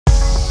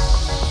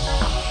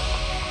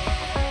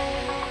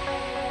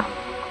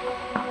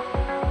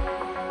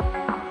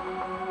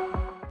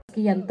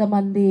కథకి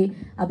ఎంతమంది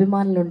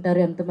అభిమానులు ఉంటారు,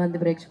 ఎంతమంది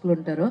ప్రేక్షకులు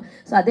ఉంటారో,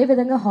 సో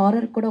అదేవిధంగా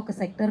హారర్ కూడా ఒక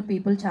సెక్టర్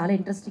పీపుల్ చాలా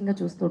ఇంట్రెస్టింగ్గా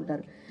చూస్తూ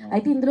ఉంటారు.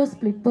 అయితే ఇందులో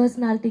స్ప్లిట్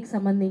పర్సనాలిటీకి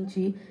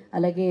సంబంధించి,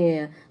 అలాగే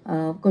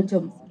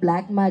కొంచెం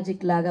బ్లాక్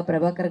మ్యాజిక్ లాగా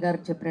ప్రభాకర్ గారు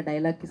చెప్పిన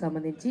డైలాగ్కి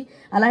సంబంధించి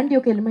అలాంటి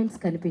ఒక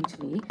ఎలిమెంట్స్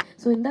కనిపించినాయి.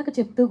 సో ఇందాక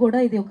చెప్తూ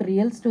కూడా ఇది ఒక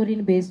రియల్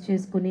స్టోరీని బేస్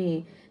చేసుకుని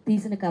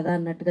తీసిన కథ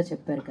అన్నట్టుగా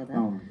చెప్పారు కదా.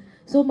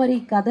 సో మరి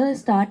కథ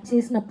స్టార్ట్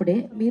చేసినప్పుడే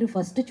మీరు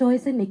ఫస్ట్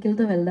చాయిస్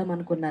నిఖిల్తో వెళ్దాం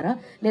అనుకున్నారా,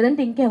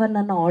 లేదంటే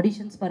ఇంకెవరినన్నా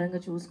ఆడిషన్స్ పరంగా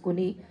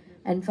చూసుకుని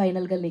అండ్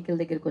ఫైనల్గా నిఖిల్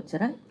దగ్గరికి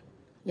వచ్చారా,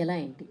 ఎలా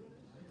ఏంటి?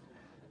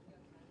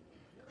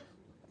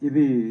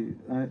 ఇది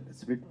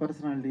స్ప్లిట్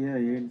పర్సనాలిటీ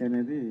ఏంటి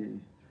అనేది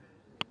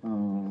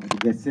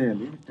గెస్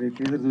చేయాలి.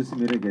 టీజర్ చూసి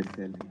మీరే గెస్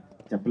చేయాలి,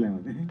 చెప్పలేము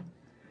అది.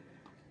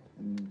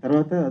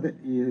 తర్వాత అదే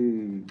ఈ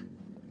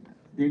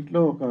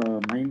దీంట్లో ఒక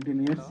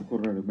 19 years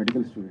కుర్రాడు,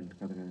 మెడికల్ స్టూడెంట్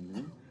కదా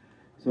కదండి.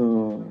 సో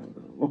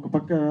ఒక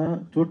పక్క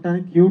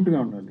చూడటానికి క్యూట్గా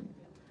ఉండాలి,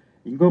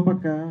 ఇంకో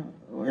పక్క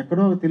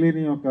ఎక్కడో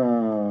తెలియని ఒక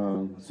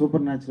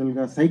సూపర్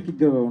న్యాచురల్గా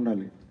సైకిక్గా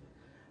ఉండాలి.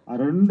 ఆ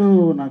రెండు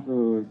నాకు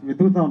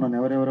వెతుకుతా ఉన్నాను,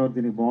 ఎవరెవరో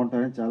దీనికి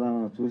బాగుంటారని చాలా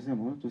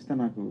చూస్తే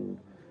నాకు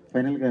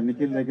ఫైనల్గా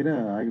నిఖిల్ దగ్గర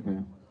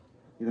ఆగిపోయాం.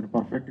 ఇతను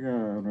పర్ఫెక్ట్గా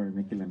ఉన్నాడు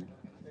నిఖిల్ అని.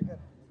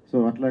 సో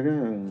అట్లాగా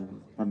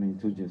తనని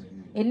చూజ్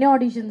చేసుకున్నాను. ఎన్ని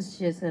ఆడిషన్స్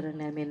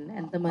చేశారండి? ఐ మీన్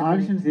ఎంతమంది?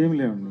 ఆడిషన్స్ ఏమి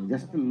లేవండి,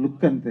 జస్ట్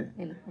లుక్ అంతే.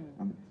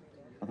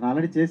 అతను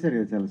ఆల్రెడీ చేశారు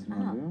కదా చాలా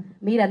సినిమాలు.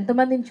 మీరు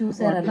ఎంతమందిని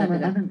చూసారు?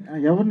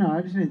 ఎవరిని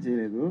ఆడిషన్ ఏం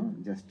చేయలేదు,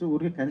 జస్ట్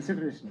ఊరికే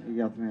కన్సిడరేషన్. ఇక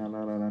అతను అలా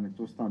అలా అలా అని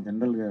చూస్తాం,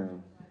 జనరల్గా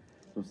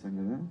చూస్తాం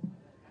కదా,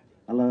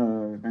 అలా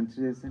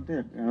కన్సిడర్ చేస్తుంటే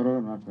ఎవరో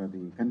నాకు అది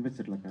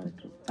కనిపించట్లే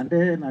క్యారెక్టర్. అంటే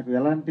నాకు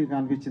ఎలాంటి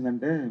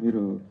కనిపించిందంటే,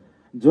 మీరు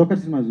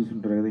జోకర్ సినిమా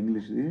చూసుంటారు కదా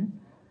ఇంగ్లీష్ది,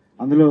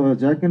 అందులో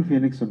జాక్విన్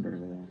ఫీనిక్స్ ఉంటాడు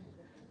కదా,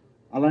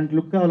 అలాంటి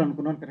లుక్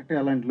కావాలనుకున్నాను. కరెక్ట్గా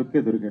అలాంటి లుక్కే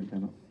దొరికాడు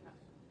తను.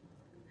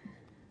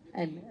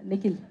 అండ్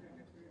నిఖిల్,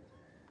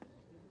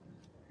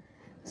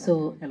 సో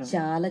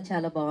చాలా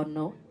చాలా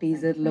బాగున్నావు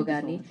టీజర్లో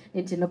కానీ.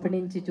 నేను చిన్నప్పటి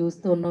నుంచి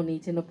చూస్తూ ఉన్నావు, నీ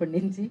చిన్నప్పటి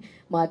నుంచి,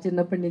 మా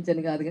చిన్నప్పటి నుంచి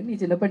అని కాదు కానీ నీ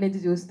చిన్నప్పటి నుంచి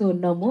చూస్తూ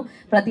ఉన్నాము.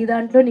 ప్రతి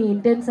దాంట్లో నీ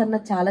ఇంటెన్స్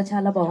అన్నది చాలా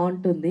చాలా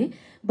బాగుంటుంది.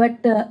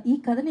 బట్ ఈ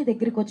కథ నీ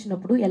దగ్గరికి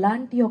వచ్చినప్పుడు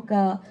ఎలాంటి ఒక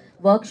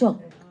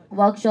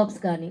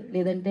వర్క్షాప్స్ కానీ,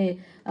 లేదంటే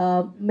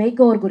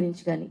మేక్ ఓవర్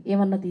గురించి కానీ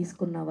ఏమన్నా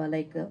తీసుకున్నావా,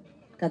 లైక్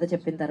కథ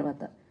చెప్పిన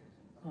తర్వాత?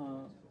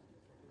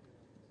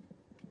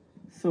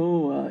 సో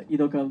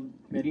ఇదొక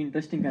వెరీ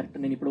ఇంట్రెస్టింగ్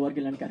క్యారెక్టర్. నేను ఇప్పటివరకు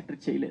ఇలాంటి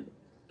క్యారెక్టర్ చేయలేదు.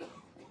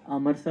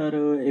 అమర్ సార్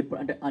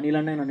అంటే అనిల్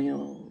అన్న నన్ను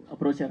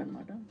అప్రోచ్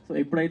అయ్యారనమాట. సో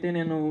ఎప్పుడైతే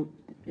నేను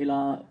ఇలా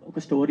ఒక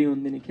స్టోరీ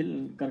ఉంది నిఖిల్,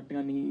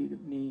 కరెక్ట్గా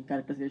నీ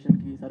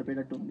క్యారెక్టరైజేషన్కి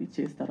సరిపోయేటట్టు ఉంది,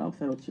 చేస్తారా,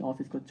 ఒకసారి వచ్చి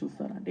ఆఫీస్కి వచ్చి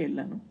చూస్తారా అంటే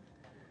వెళ్ళాను.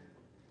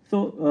 సో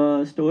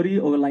స్టోరీ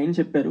ఒక లైన్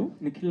చెప్పారు,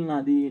 నిఖిల్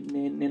నాది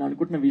నేను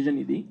అనుకుంటున్న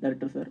విజన్ ఇది,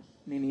 డైరెక్టర్ సార్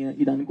నేను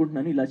ఇది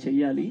అనుకుంటున్నాను, ఇలా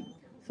చెయ్యాలి,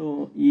 సో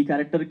ఈ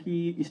క్యారెక్టర్కి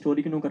ఈ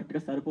స్టోరీకి నువ్వు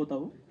కరెక్ట్గా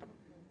సరిపోతావు.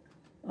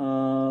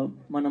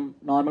 మనం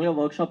నార్మల్గా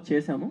వర్క్షాప్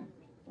చేసాము,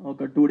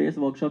 ఒక 2 days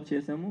వర్క్షాప్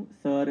చేసాము.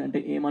 సార్ అంటే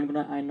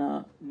ఏమనుకున్నా, ఆయన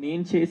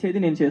నేను చేసేది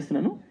నేను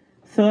చేస్తున్నాను,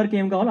 సార్కి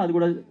ఏం కావాలో అది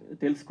కూడా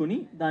తెలుసుకుని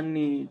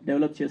దాన్ని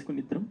డెవలప్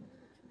చేసుకుని ఇద్దరం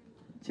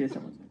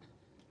చేసాము.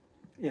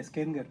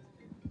 ఎస్కేన్ గారు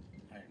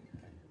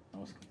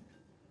నమస్కారం.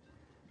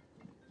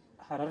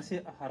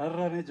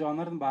 హర్రర్ అనే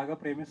జోనర్ని బాగా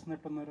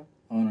ప్రేమిస్తున్నట్టున్నారు.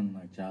 అవునండి,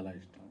 నాకు చాలా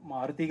ఇష్టం.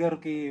 మారుతి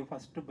గారికి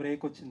ఫస్ట్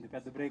బ్రేక్ వచ్చింది,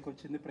 పెద్ద బ్రేక్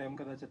వచ్చింది ప్రేమ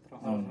కథా చిత్రం,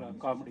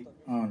 కామెడీ.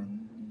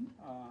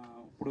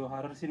 ఇప్పుడు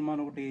హర్రర్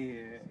సినిమాను ఒకటి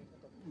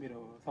మీరు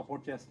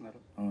సపోర్ట్ చేస్తున్నారు.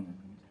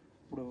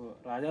 ఇప్పుడు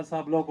రాజా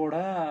సాబ్లో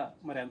కూడా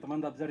మరి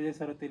ఎంతమంది అబ్జర్వ్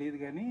చేశారో తెలియదు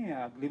కానీ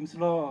ఆ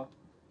గ్లిమ్స్లో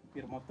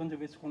మీరు మొత్తం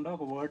చూపించకుండా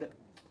ఒక వర్డ్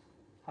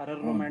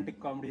హర్రర్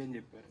రొమాంటిక్ కామెడీ అని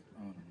చెప్పారు.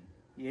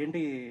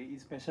 ఏంటి ఈ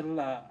స్పెషల్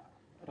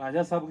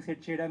రాజా సాబ్కి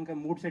సెట్ చేయడానికి,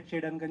 మూడ్ సెట్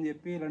చేయడానికి అని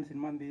చెప్పి ఇలాంటి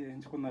సినిమాని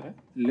ఎంచుకున్నారా?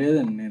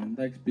 లేదండి, నేను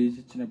ఇందాక స్పీచ్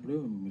ఇచ్చినప్పుడు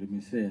మీరు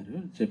మిస్ అయ్యారు.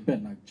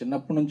 చెప్పాను, నాకు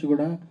చిన్నప్పటి నుంచి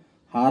కూడా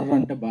హారర్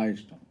అంటే బాగా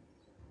ఇష్టం.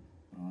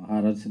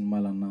 హారర్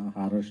సినిమాలన్నా,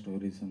 హారర్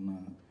స్టోరీస్ అన్నా,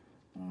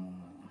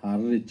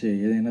 హారర్ ఇచ్చే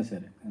ఏదైనా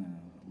సరే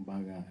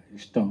బాగా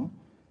ఇష్టం.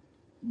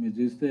 మీరు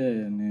చూస్తే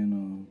నేను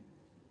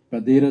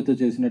పెద్ద హీరోతో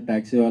చేసిన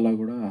ట్యాక్సీ వాళ్ళ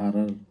కూడా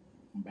హారర్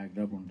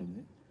బ్యాక్డ్రాప్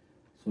ఉంటుంది.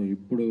 సో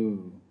ఇప్పుడు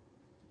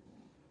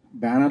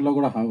బ్యానర్లో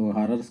కూడా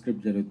హారర్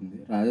స్క్రిప్ట్ జరుగుతుంది,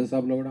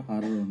 రాజాసాబ్లో కూడా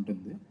హారర్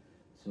ఉంటుంది.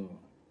 సో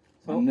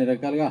అన్ని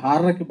రకాలుగా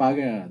హారర్కి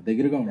బాగా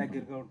దగ్గరగా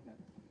ఉంటుంది.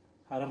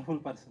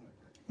 హర్రర్ఫుల్ పర్సన్.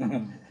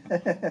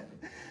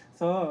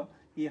 సో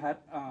ఈ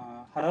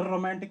హర్రర్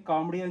రొమాంటిక్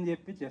కామెడీ అని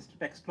చెప్పి జస్ట్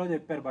టెక్స్ట్లో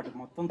చెప్పారు, బట్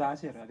మొత్తం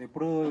దాచారు. అది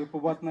ఎప్పుడు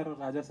ఇప్పబోతున్నారు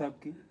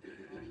రాజాసాబ్కి?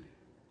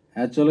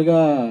 యాక్చువల్గా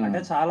అంటే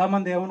చాలా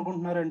మంది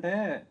ఏమనుకుంటున్నారంటే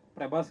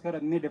ప్రభాస్ గారు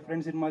అన్ని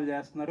డిఫరెంట్ సినిమాలు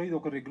చేస్తున్నారు, ఇది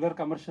ఒక రెగ్యులర్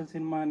కమర్షియల్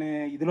సినిమా అనే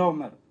ఇదిలో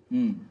ఉన్నారు.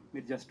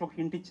 మీరు జస్ట్ ఒక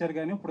హింట్ ఇచ్చారు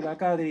కానీ ఇప్పుడు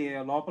దాకా అది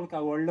లోపలికి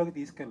ఆ వరల్డ్లోకి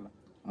తీసుకెళ్ళాం.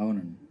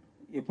 అవునండి.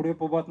 ఎప్పుడు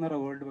ఇప్పబోతున్నారు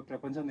ఆ వరల్డ్,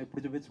 ప్రపంచాన్ని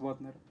ఎప్పుడు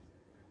చూపించబోతున్నారు?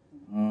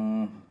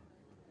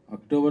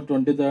 October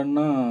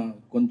 23rd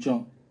కొంచెం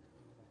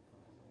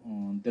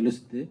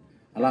తెలుస్తుంది,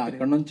 అలా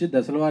అక్కడ నుంచి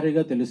దశల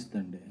వారీగా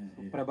తెలుస్తుందండి.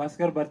 ప్రభాస్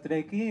గారు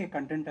బర్త్డేకి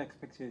కంటెంట్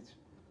ఎక్స్పెక్ట్ చేయొచ్చు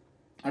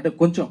అంటే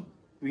కొంచెం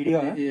వీడియో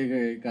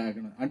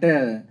అంటే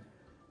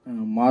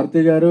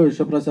మారుతి గారు,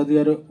 విశ్వప్రసాద్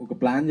గారు ఒక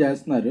ప్లాన్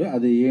చేస్తున్నారు,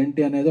 అది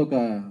ఏంటి అనేది ఒక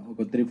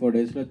 3-4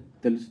 daysలో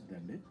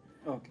తెలుస్తుందండి.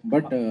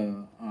 బట్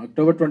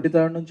October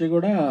 23rd నుంచి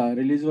కూడా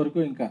రిలీజ్ వరకు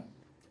ఇంకా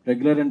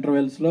రెగ్యులర్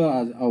ఇంటర్వెల్స్లో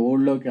ఆ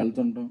ఓల్డ్లోకి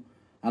వెళ్తుంటాం.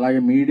 అలాగే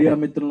మీడియా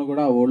మిత్రులను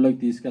కూడా ఆ ఓల్డ్లోకి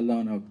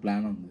తీసుకెళ్దామని ఒక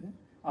ప్లాన్ ఉంది.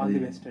 ఆల్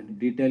ది బెస్ట్ అండి.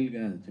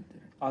 డీటెయిల్గా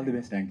చెప్తారు. All the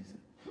best. Thank you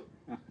sir.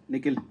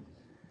 Nikhil,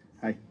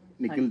 hi.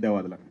 Nikhil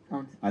Devadula,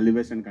 అవును sir. All the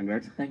best and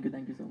congrats. Thank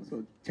you so much. So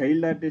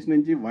child artist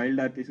నుంచి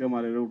వైల్డ్ ఆర్టిస్ట్గా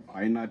మారారు,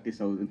 ఫైన్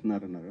ఆర్టిస్ట్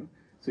అవుతున్నారన్నారు.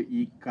 సో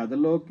ఈ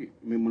కథలోకి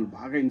మిమ్మల్ని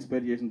బాగా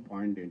ఇన్స్పైర్ చేసిన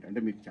పాయింట్ ఏంటి? అంటే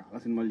మీరు చాలా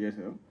సినిమాలు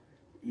చేశారు,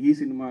 ఈ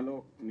సినిమాలో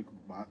మీకు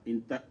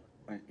ఇంత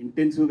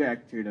ఇంటెన్సివ్గా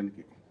యాక్ట్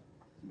చేయడానికి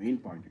మెయిన్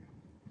పాయింట్?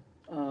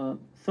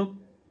 సో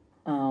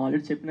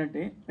ఆల్రెడీ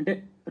చెప్పినట్టే, అంటే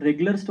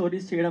రెగ్యులర్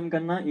స్టోరీస్ చేయడం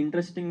కన్నా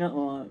ఇంట్రెస్టింగ్గా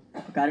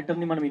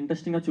క్యారెక్టర్ని మనం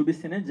ఇంట్రెస్టింగ్గా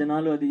చూపిస్తేనే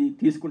జనాలు అది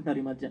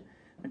తీసుకుంటున్నారు ఈ మధ్య.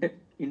 అంటే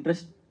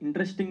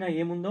ఇంట్రెస్టింగ్గా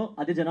ఏముందో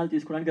అదే జనాలు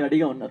తీసుకోవడానికి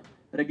రెడీగా ఉన్నారు.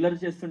 రెగ్యులర్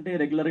చేస్తుంటే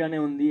రెగ్యులర్గానే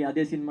ఉంది,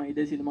 అదే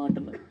సినిమా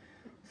అంటున్నారు.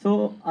 సో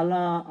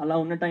అలా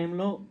ఉన్న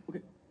టైంలో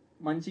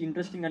మంచి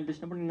ఇంట్రెస్టింగ్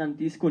అనిపించినప్పుడు నేను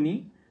దాన్ని తీసుకొని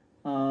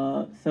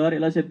సార్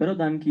ఎలా చెప్పారో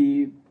దానికి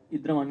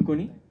ఇద్దరం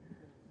అనుకొని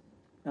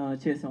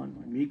చేసాం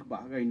అనమాట. మీకు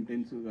బాగా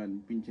ఇంటెన్సివ్గా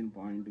అనిపించిన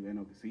పాయింట్ కానీ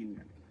ఒక సీన్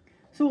కానీ?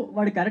 సో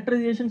వాడి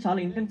క్యారెక్టరైజేషన్ చాలా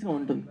ఇంటెన్స్గా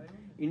ఉంటుంది.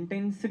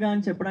 ఇంటెన్స్గా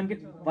అని చెప్పడానికి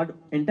వాడు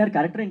ఎంటైర్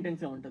క్యారెక్టర్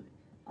ఇంటెన్స్గా ఉంటుంది.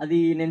 అది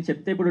నేను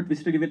చెప్తే ఇప్పుడు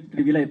ట్విస్ట్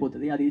రివీల్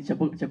అయిపోతుంది, అది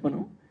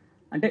చెప్పను.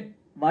 అంటే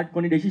వాడు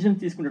కొన్ని డెసిషన్స్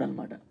తీసుకుంటాడు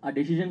అనమాట. ఆ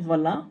డెసిషన్స్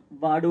వల్ల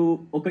వాడు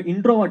ఒక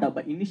ఇంట్రోవర్ట్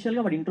అబ్బాయి,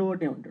 ఇనిషియల్గా వాడు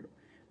ఇంట్రోవర్టే ఉంటాడు.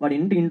 వాడు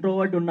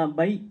ఇంట్రోవర్ట్ ఉన్న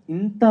అబ్బాయి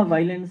ఇంత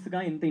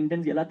వైలెన్స్గా ఇంత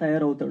ఇంటెన్స్ ఎలా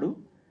తయారవుతాడు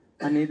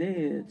అనేదే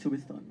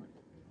చూపిస్తాం అనమాట.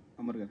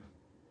 అమర్ గారు,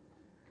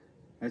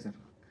 హాయ్ సార్.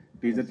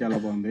 టీజర్ చాలా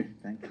బాగుంది.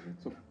 Thank you.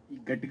 సో ఈ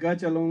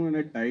ఘటికాచలం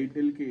అనే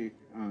టైటిల్కి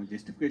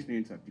జస్టిఫికేషన్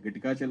ఏంటి సార్?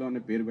 ఘటికాచలం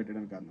అనే పేరు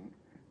పెట్టడానికి కారణం?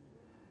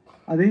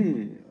 అది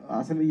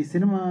అసలు ఈ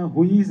సినిమా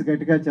హూ ఈజ్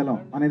ఘటికాచలం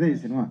అనేదే ఈ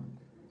సినిమా.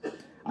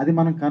 అది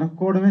మనం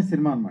కనుక్కోవడమే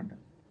సినిమా అన్నమాట.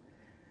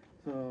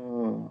 సో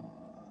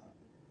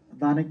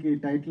దానికి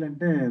టైటిల్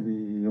అంటే అది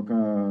ఒక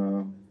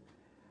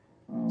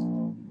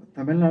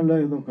తమిళనాడులో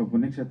ఏదో ఒక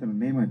పుణ్యక్షేత్రం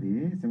నేమ్, అది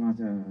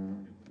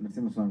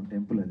నరసింహస్వామి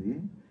టెంపుల్. అది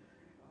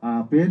ఆ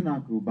పేరు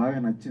నాకు బాగా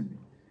నచ్చింది.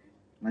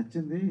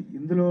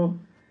 ఇందులో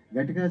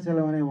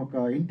ఘటికాచలం అనే ఒక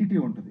ఎంటిటీ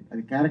ఉంటుంది,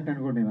 అది క్యారెక్టర్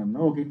అని కూడా నేను అన్నా,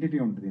 ఒక ఎంటిటీ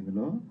ఉంటుంది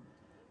ఇందులో.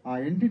 ఆ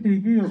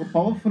ఎంటిటీకి ఒక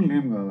పవర్ఫుల్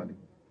నేమ్ కావాలి.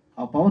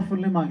 ఆ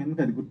పవర్ఫుల్ నేమ్ మాకు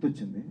ఎందుకు అది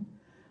గుర్తొచ్చింది.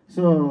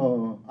 సో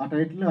ఆ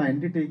టైటిల్, ఆ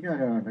ఎంటిటీకి ఆ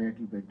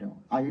టైటిల్ పెట్టాం.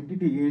 ఆ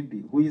ఎంటిటీ ఏంటి,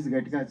 హూ ఈజ్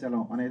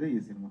ఘటికాచలం అనేది ఈ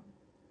సినిమా.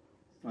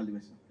 All the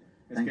best.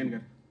 ఎస్కేన్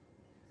గారు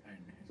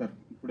సార్,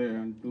 ఇప్పుడే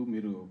అంటూ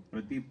మీరు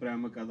ప్రతి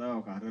ప్రేమ కథ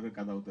ఒక హర్రర్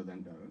కథ అవుతుంది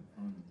అంటారు.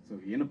 సో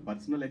ఏమైనా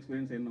పర్సనల్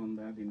ఎక్స్పీరియన్స్ ఏమైనా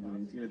ఉందా దీని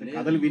గురించి? లేదా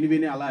కథలు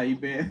విని అలా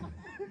అయిపోయి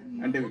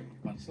అంటే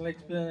పర్సనల్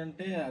ఎక్స్పీరియన్స్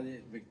అంటే అది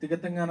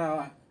వ్యక్తిగతంగా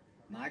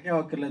నాకే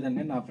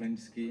ఒక్కర్లేదండి, నా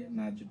ఫ్రెండ్స్కి,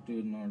 నా చుట్టూ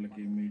ఉన్న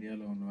వాళ్ళకి,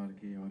 మీడియాలో ఉన్న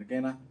వారికి,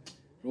 ఎవరికైనా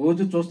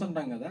రోజు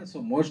చూస్తుంటాం కదా. So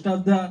most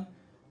of the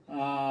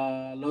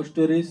love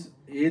stories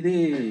ఏది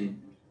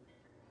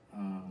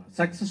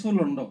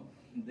సక్సెస్ఫుల్ ఉండవు,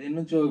 దేని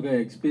నుంచి ఒక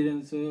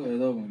ఎక్స్పీరియన్స్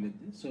ఏదో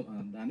మిగిలింది. సో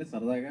దాన్ని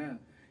సరదాగా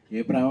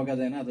ఏ ప్రేమ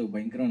కథ అయినా అది ఒక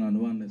భయంకరమైన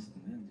అనుభవాన్ని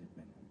ఇస్తుంది అని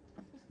చెప్పాను.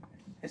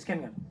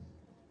 ఎస్కెన్ గారు,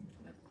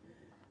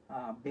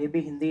 బేబీ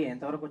హిందీ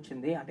ఎంతవరకు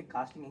వచ్చింది? అంటే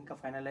కాస్టింగ్ ఇంకా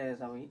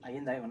ఫైనలైజ్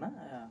అయ్యిందా?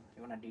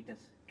 ఏమన్నా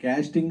డీటెయిల్స్?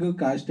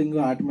 కాస్టింగ్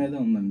వాటి మీద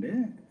ఉందండి.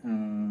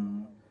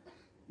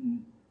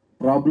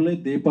 ప్రాబ్లీ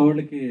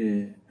దీపావళికి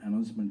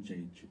అనౌన్స్మెంట్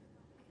చేయొచ్చు.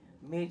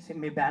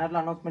 మీ బ్యానర్లో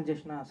అనౌన్స్మెంట్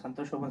చేసిన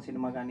సంతోష్ శోభన్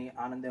సినిమా కానీ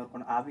ఆనంద్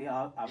ఎవరికొండ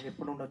అవి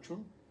ఎప్పుడు ఉండొచ్చు,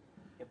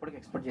 ఎప్పటికి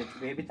ఎక్స్పెక్ట్ చేయొచ్చు?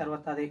 బేబీ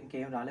తర్వాత అది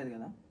ఇంకేం రాలేదు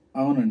కదా?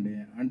 అవునండి,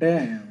 అంటే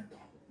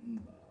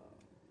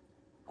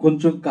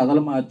కొంచెం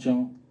కథలు మార్చాం,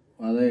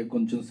 అదే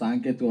కొంచెం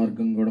సాంకేతిక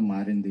వర్గం కూడా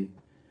మారింది.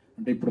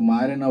 అంటే ఇప్పుడు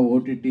మారిన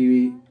ఓటీటీ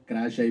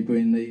క్రాష్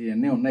అయిపోయింది,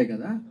 ఇవన్నీ ఉన్నాయి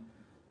కదా.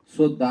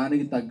 సో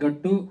దానికి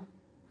తగ్గట్టు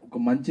ఒక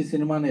మంచి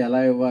సినిమాని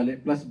ఎలా ఇవ్వాలి,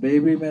 ప్లస్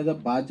బేబీ మీద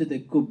బాధ్యత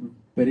ఎక్కువ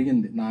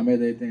పెరిగింది, నా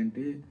మీద అయితే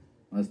ఏంటి,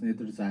 మా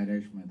స్నేహితుడు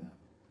సాయిరాజ్ మీద.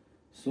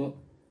 సో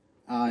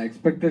ఆ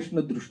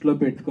ఎక్స్పెక్టేషన్ దృష్టిలో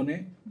పెట్టుకుని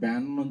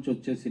బ్యానర్ నుంచి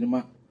వచ్చే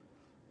సినిమా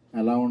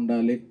ఎలా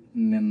ఉండాలి,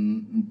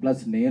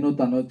 ప్లస్ నేను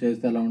తను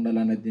చేస్తే ఎలా ఉండాలి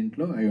అనే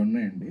దీంట్లో అవి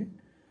ఉన్నాయండి.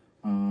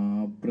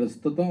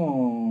 ప్రస్తుతం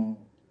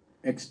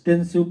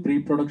ఎక్స్టెన్సివ్ ప్రీ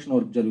ప్రొడక్షన్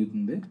వర్క్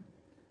జరుగుతుంది.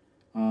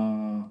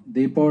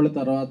 దీపావళి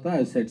తర్వాత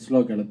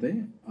సెట్స్లోకి వెళతాయి.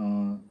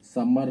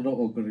 సమ్మర్లో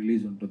ఒక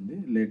రిలీజ్ ఉంటుంది,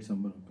 లేట్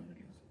సమ్మర్ ఒక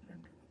రిలీజ్.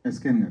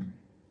 ఎస్కేన్ గారు,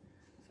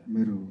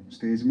 మీరు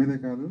స్టేజ్ మీదే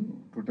కాదు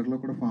ట్విట్టర్లో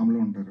కూడా ఫామ్లో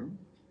ఉంటారు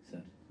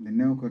సార్.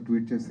 నిన్నే ఒక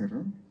ట్వీట్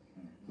చేశారు,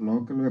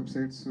 local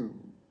websites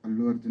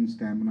Allu Arjun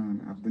stamina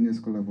అని అర్థం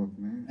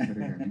చేసుకోలేకపోతున్నాయి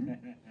సరే, కానీ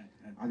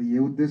అది ఏ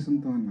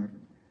ఉద్దేశంతో అన్నారు?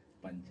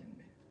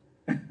 పంచండి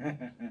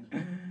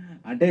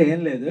అంటే ఏం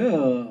లేదు,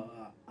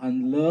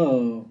 అందులో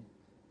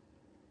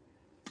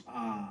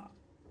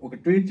ఒక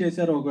ట్వీట్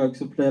చేశారు, ఒక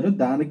యాక్సెప్ట్ అయ్యారు.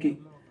 దానికి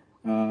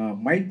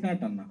మైట్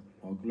నాట్ అన్న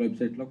లోకల్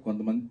వెబ్సైట్లో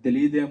కొంతమంది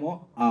తెలియదేమో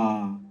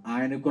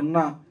ఆయనకున్న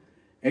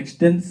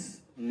ఎక్స్టెన్స్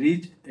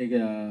రీచ్,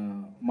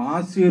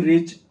 మాసివ్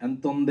రీచ్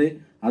ఎంత ఉంది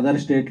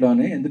అదర్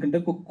స్టేట్లోనే. ఎందుకంటే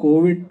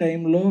కోవిడ్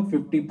టైంలో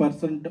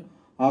 50%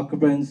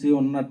 ఆక్యుపెన్సీ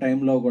ఉన్న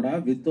టైంలో కూడా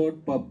వితౌట్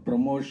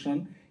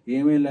ప్రమోషన్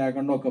ఏమీ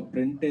లేకుండా ఒక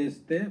ప్రింట్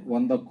వేస్తే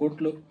 100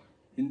 కోట్లు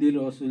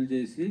హిందీలో వసూలు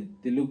చేసి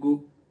తెలుగు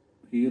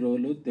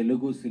హీరోలు,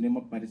 తెలుగు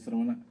సినిమా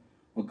పరిశ్రమ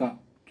ఒక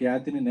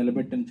ఖ్యాతిని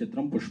నిలబెట్టిన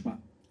చిత్రం పుష్ప.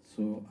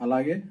 సో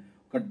అలాగే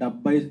ఒక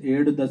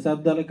 77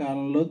 దశాబ్దాల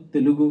కాలంలో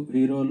తెలుగు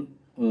హీరోలు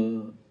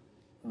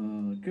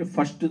కి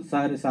ఫస్ట్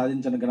సారి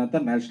సాధించిన ఘనత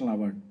నేషనల్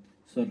అవార్డు.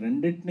 సో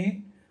రెండింటిని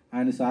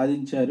ఆయన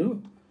సాధించారు.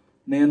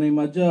 నేను ఈ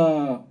మధ్య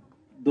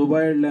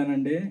దుబాయ్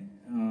వెళ్ళానండి,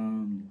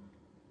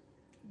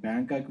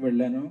 బ్యాంకాక్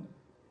వెళ్ళాను,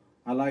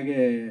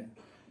 అలాగే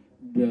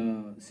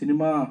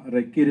cinema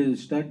recce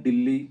register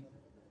Delhi,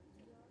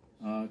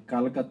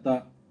 Calcutta,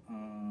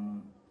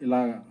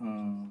 ఇలా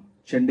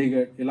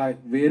చండీగఢ్, ఇలా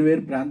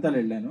వేరు ప్రాంతాలు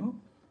వెళ్ళాను.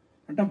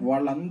 అంటే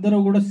వాళ్ళందరూ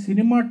కూడా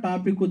సినిమా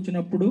టాపిక్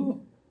వచ్చినప్పుడు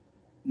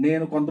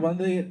నేను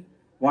కొంతమంది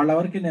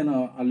వాళ్ళెవరికి నేను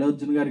అల్లు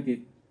అర్జున్ గారికి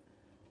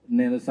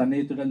నేను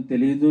సన్నిహితుడని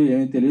తెలియదు,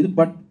 ఏమీ తెలియదు,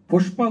 బట్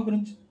పుష్ప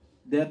గురించి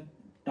దే ఆర్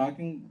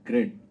టాకింగ్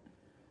గ్రేట్,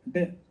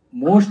 అంటే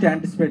మోస్ట్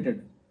యాంటిసిపేటెడ్.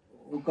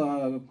 ఒక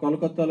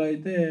కోల్కత్తాలో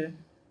అయితే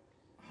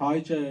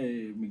హాయ్ చాయ్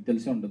మీకు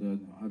తెలిసే ఉంటుంది,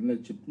 అందులో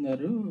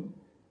చెప్తున్నారు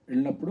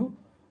వెళ్ళినప్పుడు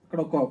అక్కడ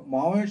ఒక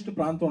మావోయిస్ట్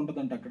ప్రాంతం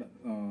ఉంటుందంట అక్కడ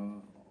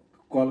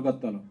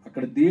కోల్కత్తాలో.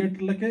 అక్కడ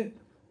థియేటర్లకే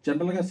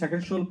జనరల్గా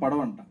సెకండ్ షోలు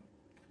పడవంట.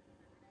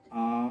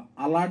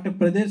 అలాంటి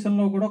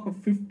ప్రదేశంలో కూడా ఒక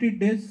 50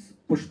 days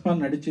పుష్ప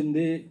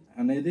నడిచింది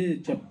అనేది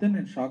చెప్తే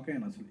నేను షాక్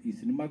అయ్యాను. అసలు ఈ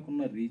సినిమాకు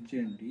ఉన్న రీచ్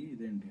ఏంటి,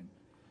 ఇదేంటి అని.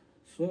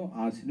 సో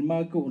ఆ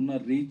సినిమాకు ఉన్న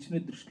రీచ్ని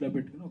దృష్టిలో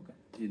పెట్టుకుని ఒక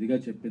ఇదిగా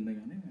చెప్పింది.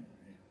 కానీ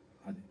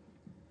అది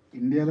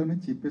ఇండియాలోనే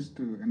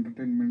చీపెస్ట్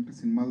ఎంటర్టైన్మెంట్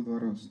సినిమాల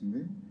ద్వారా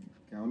వస్తుంది.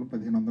 కేవలం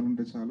 1500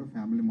 ఉంటే చాలు,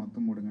 ఫ్యామిలీ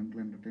మొత్తం 3 గంటల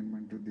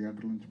ఎంటర్టైన్మెంట్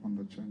థియేటర్ నుంచి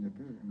పొందొచ్చు అని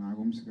చెప్పి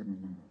నాగవంశీ గారు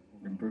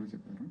ఒక ఇంటర్వ్యూలో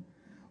చెప్పారు.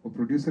 ఒక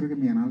ప్రొడ్యూసర్గా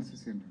మీ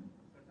అనాలిసిస్ ఏంటి?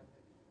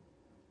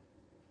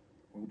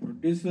 ఒక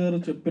ప్రొడ్యూసర్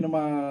చెప్పిన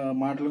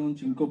మాటల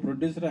గురించి ఇంకో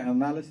ప్రొడ్యూసర్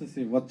అనాలిసిస్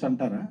ఇవ్వచ్చు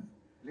అంటారా?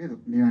 లేదు,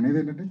 నేను అనేది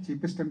ఏంటంటే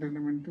చీపెస్ట్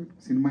ఎంటర్టైన్మెంట్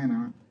సినిమా అయినా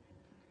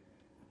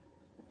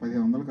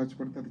 1500 ఖర్చు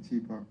పెడితే అది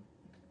చీపా?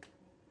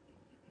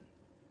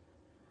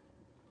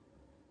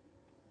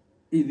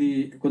 ఇది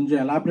కొంచెం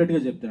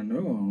ఎలాబరేట్గా చెప్తాను,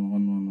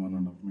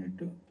 1.5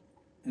 minute.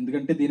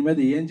 ఎందుకంటే దీని మీద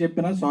ఏం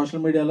చెప్పినా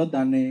సోషల్ మీడియాలో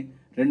దాన్ని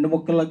 2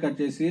 ముక్కల్లో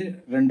కట్ చేసి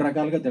 2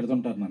 రకాలుగా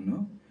తిడుతుంటారు నన్ను.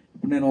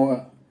 ఇప్పుడు నేను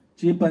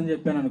చీప్ అని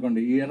చెప్పాను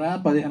అనుకోండి, ఈరా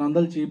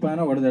 1500 చీప్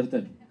అని ఒకటి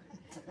తిడతాడు.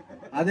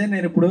 అదే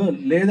నేను ఇప్పుడు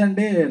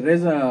లేదండి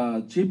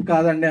చీప్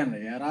కాదండి అని,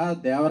 ఎరా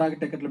దేవరాకి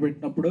టికెట్లు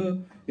పెట్టినప్పుడు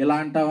ఇలా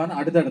అంటావా అని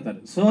అడి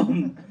తిడతారు. సో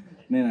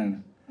నేను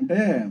అంటే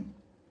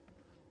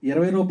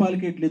 20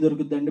 రూపాయలకి ఇడ్లీ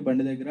దొరుకుద్దండి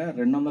బండి దగ్గర,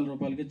 200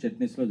 రూపాయలకి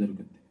చట్నీస్లో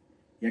దొరుకుద్ది.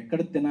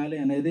 ఎక్కడ తినాలి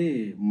అనేది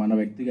మన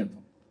వ్యక్తిగతం.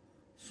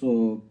 సో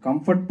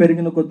కంఫర్ట్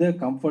పెరిగిన కొద్దీ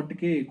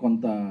కంఫర్ట్కి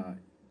కొంత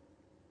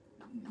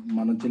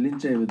మనం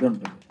చెల్లించే విధి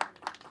ఉంటుంది.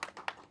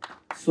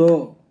 సో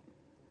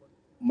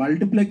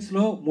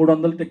మల్టీప్లెక్స్లో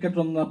 300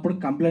 టికెట్లు ఉన్నప్పుడు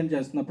కంప్లైంట్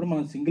చేస్తున్నప్పుడు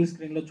మనం సింగిల్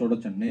స్క్రీన్లో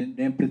చూడొచ్చండి.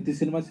 నేను ప్రతి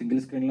సినిమా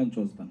సింగిల్ స్క్రీన్లో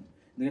చూస్తాను.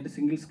 ఎందుకంటే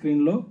సింగిల్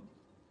స్క్రీన్లో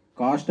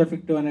కాస్ట్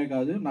ఎఫెక్టివ్ అనే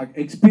కాదు, నాకు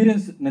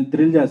ఎక్స్పీరియన్స్ నేను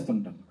థ్రిల్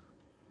చేస్తుంటాను.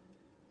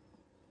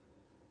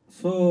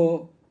 సో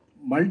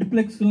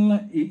మల్టీప్లెక్స్లో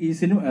ఈ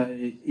సినిమా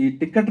ఈ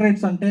టికెట్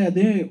రేట్స్ అంటే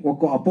అది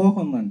ఒక అపోహ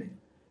ఉందండి.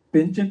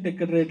 పెంచిన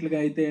టికెట్ రేట్లుగా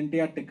అయితే ఏంటి,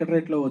 ఆ టికెట్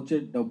రేట్లో వచ్చే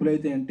డబ్బులు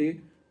అయితే ఏంటి,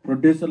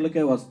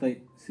 ప్రొడ్యూసర్లకే వస్తాయి,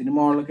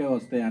 సినిమా వాళ్ళకే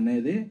వస్తాయి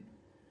అనేది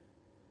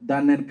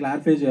దాన్ని నేను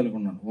క్లారిఫై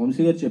చేయాలనుకున్నాను.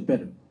 వంశీ గారు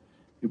చెప్పారు,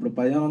 ఇప్పుడు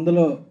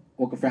 1500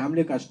 ఒక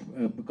ఫ్యామిలీ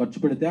ఖర్చు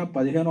పెడితే ఆ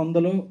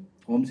 1500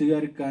 వంశీ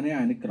గారికి కానీ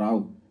ఆయనకి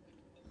రావు.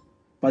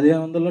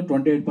 1500లో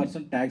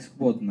 28% ట్యాక్స్కి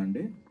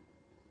పోతుందండి.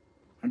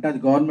 అంటే అది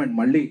గవర్నమెంట్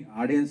మళ్ళీ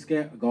ఆడియన్స్కే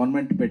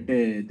గవర్నమెంట్ పెట్టే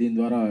దీని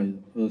ద్వారా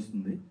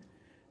వస్తుంది.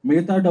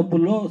 మిగతా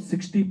డబ్బుల్లో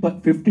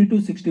 50 to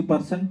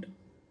 60%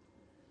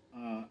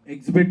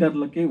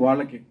 ఎగ్జిబిటర్లకి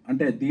వాళ్ళకి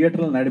అంటే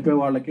థియేటర్లు నడిపే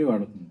వాళ్ళకి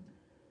వాడుతుంది.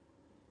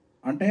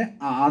 అంటే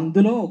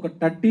అందులో ఒక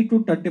 30 to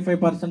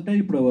 35%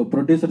 ఇప్పుడు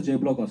ప్రొడ్యూసర్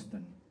జేబులోకి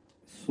వస్తుంది.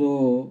 సో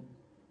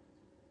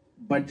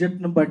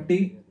బడ్జెట్ను బట్టి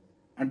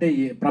అంటే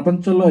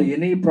ప్రపంచంలో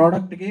ఎనీ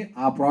ప్రోడక్ట్కి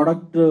ఆ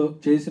ప్రోడక్ట్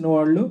చేసిన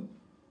వాళ్ళు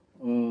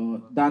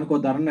దానికి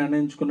ఒక ధర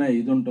నిర్ణయించుకునే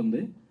ఇది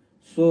ఉంటుంది.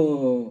 సో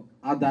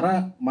ఆ ధర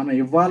మనం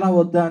ఇవ్వాలా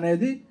వద్దా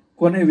అనేది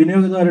కొనే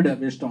వినియోగదారుడు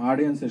ఇష్టం,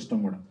 ఆడియన్స్ ఇష్టం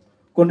కూడా.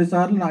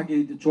 కొన్నిసార్లు నాకు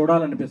ఇది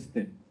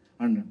చూడాలనిపిస్తే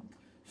అండ్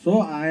సో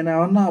ఆయన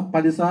ఏమన్నా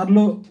 10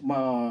 సార్లు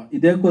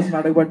ఇదే క్వశ్చన్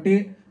అడగబట్టి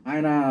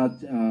ఆయన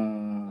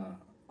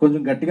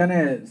కొంచెం గట్టిగానే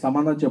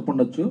సమాధానం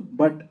చెప్పుండొచ్చు.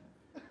 బట్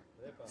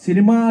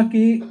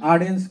సినిమాకి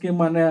ఆడియన్స్కి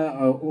మన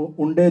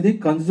ఉండేది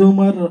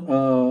కన్జ్యూమర్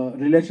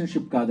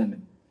రిలేషన్షిప్ కాదండి.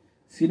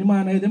 సినిమా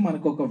అనేది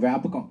మనకు ఒక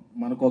వ్యాపకం,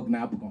 మనకు ఒక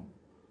జ్ఞాపకం.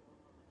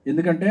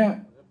 ఎందుకంటే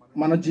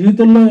మన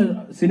జీవితంలో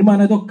సినిమా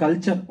అనేది ఒక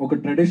కల్చర్, ఒక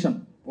ట్రెడిషన్,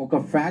 ఒక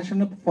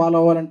ఫ్యాషన్ ఫాలో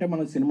అవ్వాలంటే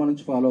మనం సినిమా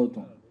నుంచి ఫాలో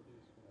అవుతాం.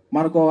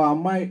 మనకు ఒక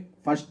అమ్మాయి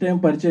ఫస్ట్ టైం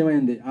పరిచయం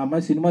అయింది, ఆ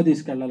అమ్మాయి సినిమా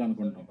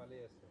తీసుకెళ్ళాలనుకుంటాం.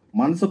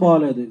 మనసు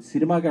బాగోలేదు,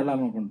 సినిమాకి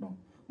వెళ్ళాలనుకుంటాం.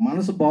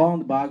 మనసు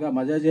బాగుంది, బాగా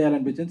మజా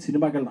చేయాలనిపించింది,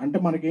 సినిమాకి వెళ్ళాలి. అంటే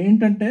మనకి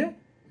ఏంటంటే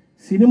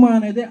సినిమా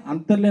అనేది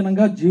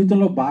అంతర్లీనంగా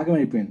జీవితంలో భాగం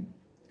అయిపోయింది.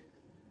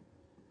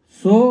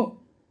 సో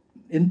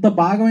ఇంత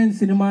భాగమైన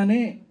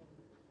సినిమాని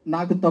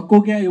నాకు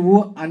తక్కువకే ఇవ్వు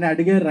అని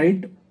అడిగే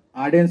రైట్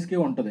ఆడియన్స్కి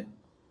ఉంటుంది.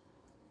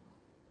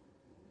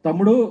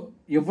 తమ్ముడు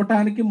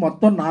ఇవ్వటానికి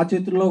మొత్తం నా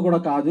చేతుల్లో కూడా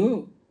కాదు,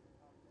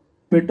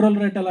 పెట్రోల్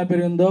రేట్ ఎలా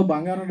పెరిగిందో,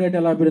 బంగారం రేట్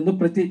ఎలా పెరిగిందో,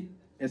 ప్రతి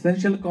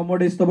ఎసెన్షియల్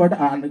కమోడిటీస్తో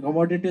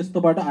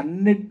పాటు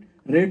అన్ని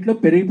రేట్లు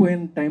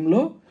పెరిగిపోయిన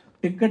టైంలో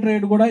టికెట్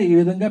రేట్ కూడా ఈ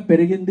విధంగా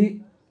పెరిగింది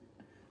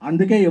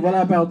అందుకే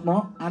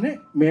ఇవ్వలేకపోతున్నాం అని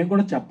మేము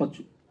కూడా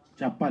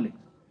చెప్పాలి.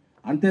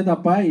 అంతే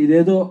తప్ప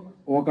ఇదేదో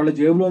ఒకళ్ళ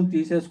జేబులో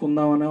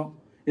తీసేసుకుందామనో,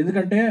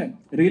 ఎందుకంటే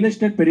రియల్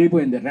ఎస్టేట్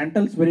పెరిగిపోయింది,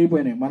 రెంటల్స్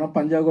పెరిగిపోయినాయి. మనం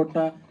పంజాగుట్ట,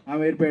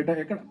 అమీర్పేట,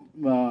 ఇక్కడ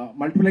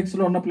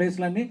మల్టీప్లెక్స్లో ఉన్న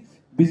ప్లేస్లన్నీ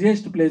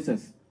బిజియెస్ట్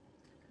ప్లేసెస్.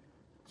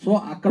 సో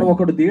అక్కడ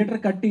ఒకడు థియేటర్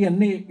కట్టి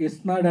అన్నీ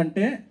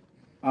ఇస్తున్నాడంటే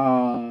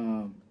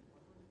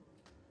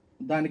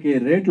దానికి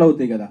రేట్లు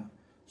అవుతాయి కదా.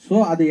 సో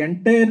అది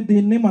ఎంటైర్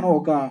దీన్ని మనం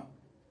ఒక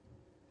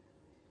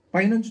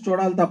పైనుంచి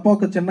చూడాలి తప్ప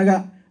ఒక చిన్నగా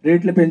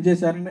రేట్లు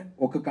పెంచేశారని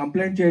ఒక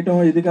కంప్లైంట్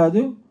చేయటం ఇది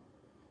కాదు.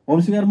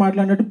 వంశీ గారు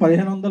మాట్లాడినట్టు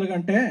 1500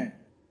 కంటే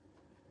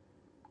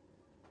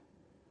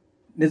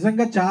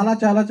నిజంగా చాలా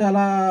చాలా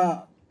చాలా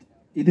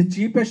ఇది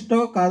చీపెస్టో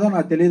కాదో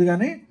నాకు తెలియదు,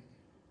 కానీ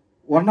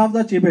one of the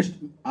cheapest.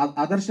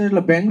 Other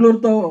స్టేట్లో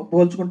బెంగళూరుతో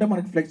పోల్చుకుంటే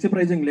మనకి ఫ్లెక్సీ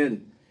ప్రైజింగ్ లేదు.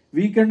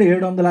 వీకెండ్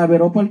 750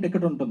 రూపాయలు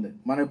టికెట్ ఉంటుంది.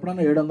 మనం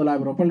ఎప్పుడన్నా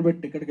 750 రూపాయలు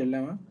పెట్టి టికెట్కి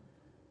వెళ్ళామా?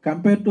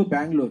 Compare to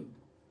Bengaluru,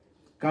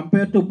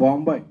 compare to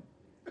Bambai,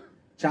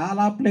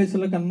 చాలా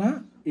ప్లేసుల కన్నా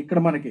ఇక్కడ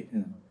మనకి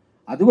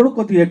అది కూడా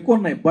కొద్దిగా ఎక్కువ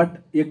ఉన్నాయి. బట్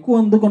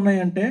ఎక్కువ ఎందుకు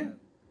ఉన్నాయంటే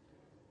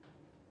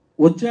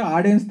వచ్చే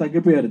ఆడియన్స్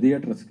తగ్గిపోయారు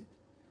థియేటర్స్కి.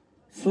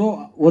 సో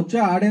వచ్చే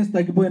ఆడియన్స్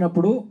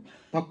తగ్గిపోయినప్పుడు,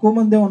 తక్కువ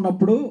మందే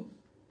ఉన్నప్పుడు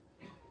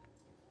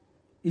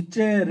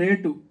ఇచ్చే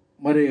రేటు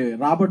మరి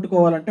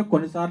రాబట్టుకోవాలంటే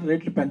కొన్నిసార్లు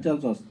రేట్లు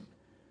పెంచాల్సి వస్తుంది.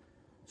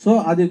 సో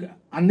అది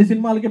అన్ని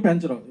సినిమాలకి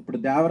పెంచరు. ఇప్పుడు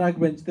దేవరాకి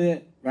పెంచితే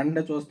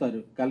వెంటనే చూస్తారు,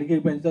 కలికి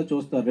పెంచితే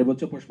చూస్తారు, రేపు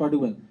వచ్చే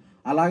పుష్పాటికి పెంచుతారు.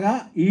 అలాగా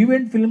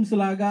ఈవెంట్ ఫిల్మ్స్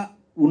లాగా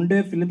ఉండే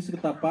ఫిల్మ్స్కి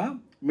తప్ప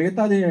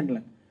మిగతాది ఏంటి.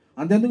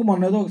 అంతెందుకు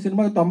మొన్న ఏదో ఒక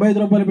సినిమాకి 95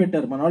 రూపాయలు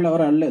పెట్టారు, మన వాళ్ళు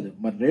ఎవరు వెళ్ళలేదు.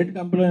 మరి రేట్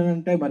కంప్లైంట్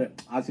అంటే మరి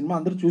ఆ సినిమా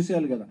అందరూ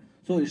చూసేయాలి కదా.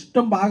 సో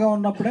ఇష్టం బాగా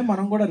ఉన్నప్పుడే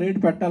మనం కూడా రేటు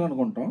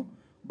పెట్టాలనుకుంటాం.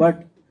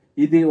 బట్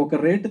ఇది ఒక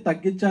రేటు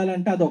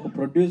తగ్గించాలంటే అది ఒక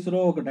ప్రొడ్యూసరో,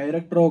 ఒక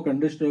డైరెక్టరో, ఒక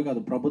ఇండస్ట్రీ కాదు,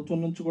 ప్రభుత్వం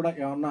నుంచి కూడా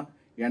ఏమన్నా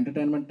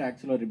ఎంటర్టైన్మెంట్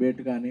ట్యాక్స్లో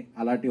రిబేట్ కానీ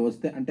అలాంటివి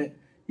వస్తే, అంటే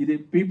ఇది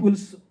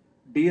peoples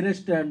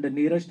dearest and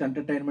nearest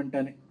entertainment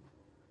అని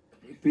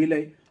ఫీల్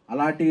అయ్యి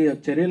అలాంటి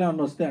చర్యలు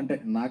ఏమన్నా వస్తే, అంటే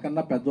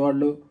నాకన్నా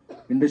పెద్దవాళ్ళు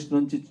ఇండస్ట్రీ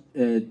నుంచి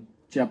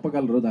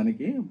చెప్పగలరు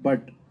దానికి.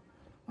 బట్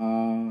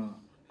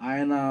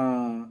ఆయన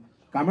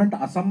కామెంట్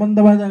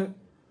అసంబంధమైన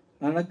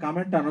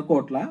కామెంట్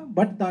అనుకోవట్లా,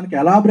 బట్ దానికి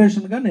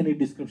ఎలాబరేషన్గా నేను ఈ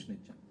డిస్క్రిప్షన్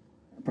ఇచ్చాను.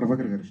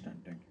 ప్రభాకర్ గారు,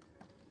 థ్యాంక్ యూ.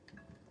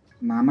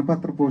 నాన్న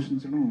పాత్ర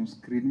పోషించడం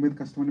స్క్రీన్ మీద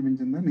కష్టం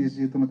అనిపించిందా, నిజ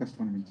జీవితంలో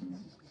కష్టం అనిపించిందా?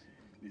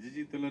 నిజ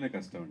జీవితంలోనే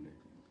కష్టం అండి.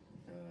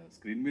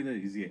 స్క్రీన్ మీద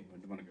ఈజీయే,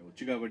 అంటే మనకు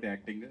వచ్చు కాబట్టి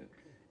యాక్టింగ్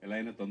ఎలా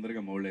అయినా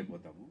తొందరగా మౌల్డ్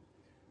అయిపోతాము.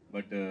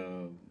 బట్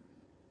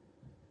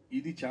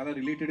ఇది చాలా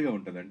రిలేటెడ్గా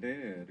ఉంటుంది. అంటే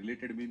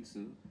రిలేటెడ్ మీన్స్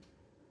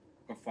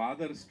ఒక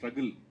ఫాదర్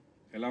స్ట్రగుల్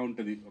ఎలా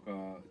ఉంటుంది, ఒక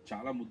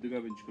చాలా ముద్దుగా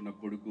పెంచుకున్న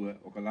కొడుకు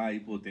ఒకలా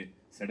అయిపోతే,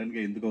 సడన్గా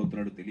ఎందుకు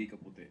అవుతున్నాడో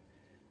తెలియకపోతే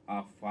ఆ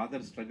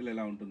ఫాదర్ స్ట్రగుల్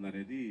ఎలా ఉంటుంది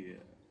అనేది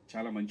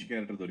చాలా మంచి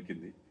క్యారెక్టర్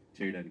దొరికింది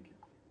చేయడానికి.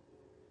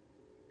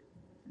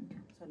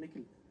 సార్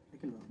నిఖిల్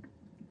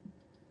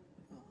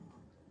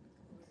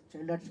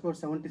చైల్డ్ ఆర్ట్స్ కూడా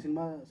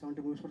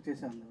 70 మూవీస్ కూడా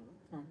చేశాను.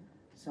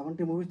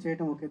 70 మూవీస్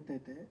చేయడం ఒక ఎత్తు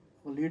అయితే,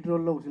 ఒక లీడ్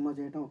రోల్లో ఒక సినిమా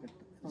చేయడం ఒక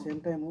ఎత్తు.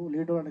 సేమ్ టైము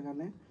లీడ్ రోల్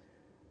అనగానే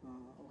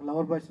ఒక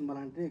లవర్ బాయ్ సినిమా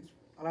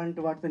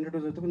అలాంటి వాటితో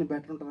ఇంట్రడ్యూస్ అవుతూ కొంచెం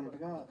బెటర్ ఉంటుంది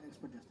అన్నట్టుగా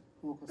ఎక్స్పెక్ట్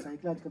చేస్తాను. ఒక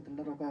సైకలాజికల్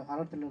థ్రిల్లర్, ఒక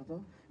హారర్ థ్రిల్లర్తో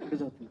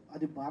ఇంట్రడ్యూస్ అవుతుంది.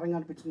 అది భారంగా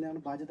అనిపించింది,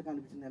 ఏమైనా బాధ్యతగా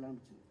అనిపించింది, ఎలా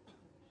అనిపించింది?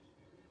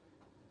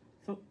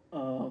 సో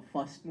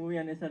ఫస్ట్ మూవీ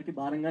అనేసరికి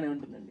భారంగానే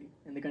ఉంటుందండి.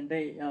 ఎందుకంటే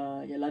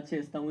ఎలా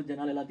చేస్తాము,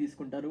 జనాలు ఎలా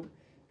తీసుకుంటారు,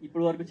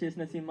 ఇప్పుడు వరకు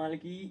చేసిన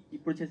సినిమాలకి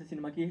ఇప్పుడు చేసే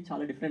సినిమాకి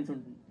చాలా డిఫరెన్స్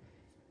ఉంటుంది.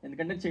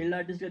 ఎందుకంటే చైల్డ్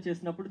ఆర్టిస్ట్గా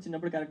చేసినప్పుడు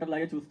చిన్నప్పుడు క్యారెక్టర్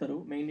లాగే చూస్తారు,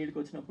 మెయిన్ లీడ్కి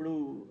వచ్చినప్పుడు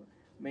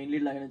మెయిన్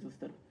లీడ్ లాగానే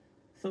చూస్తారు.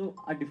 సో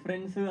ఆ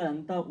డిఫరెన్స్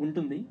అదంతా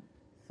ఉంటుంది.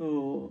 సో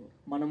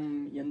మనం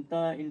ఎంత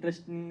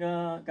ఇంట్రెస్టింగ్గా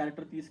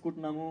క్యారెక్టర్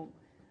తీసుకుంటున్నాము,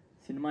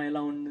 సినిమా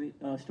ఎలా ఉంది,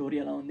 స్టోరీ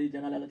ఎలా ఉంది,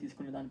 జనాలు ఎలా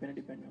తీసుకునే దానిపైన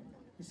డిపెండ్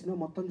అవుతుంది. ఈ సినిమా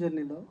మొత్తం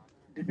జర్నీలో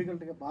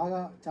డిఫికల్ట్గా బాగా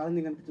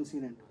ఛాలెంజింగ్ అనిపించిన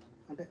సీన్ ఏంటి?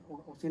 అంటే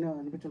ఒక సీన్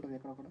అనిపించుంటుంది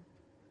ఎక్కడ కూడా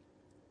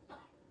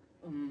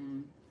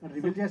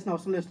రివీల్ చేసిన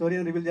అవసరం లేదు, స్టోరీ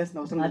రివీల్ చేసిన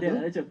అవసరం లేదు.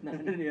 అదే చెప్తున్నాను.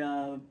 అంటే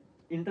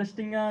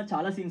ఇంట్రెస్టింగ్గా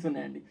చాలా సీన్స్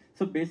ఉన్నాయండి.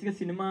 సో బేసిక్గా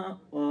సినిమా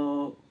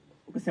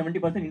ఒక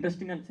 70%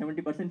 ఇంట్రెస్టింగ్,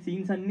 70%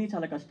 సీన్స్ అన్నీ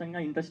చాలా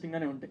కష్టంగా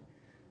ఇంట్రెస్టింగ్గానే ఉంటాయి.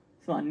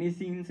 సో అన్ని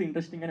సీన్స్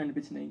ఇంట్రెస్టింగ్గానే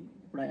అనిపించినాయి.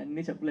 ఇప్పుడు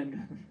అవన్నీ చెప్పలేను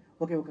కదా.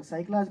 ఓకే, ఒక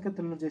సైకలాజికల్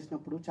థ్రిల్లర్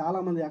చేసినప్పుడు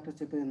చాలామంది యాక్టర్స్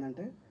చెప్పేది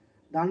ఏంటంటే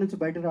దాని నుంచి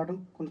బయటకు రావడం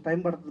కొంచెం టైం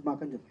పడుతుంది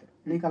మాకు అని చెప్తారు.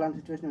 నీకు అలాంటి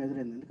సిచ్యువేషన్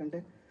ఎదురైంది? ఎందుకంటే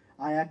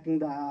ఆ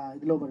యాక్టింగ్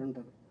ఇదిలో పడి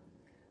ఉంటారు.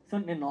 సో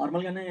నేను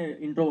నార్మల్గానే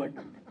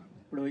ఇంట్రోవర్ట్.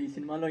 ఇప్పుడు ఈ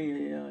సినిమాలో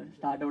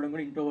స్టార్ట్ అవ్వడం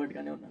కూడా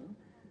ఇంట్రోవర్ట్గానే ఉన్నాను.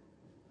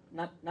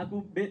 నాకు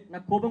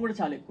కోపం కూడా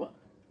చాలా ఎక్కువ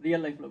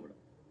రియల్ లైఫ్లో కూడా.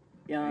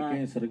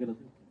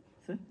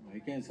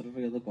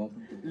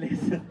 లేదు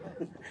సార్,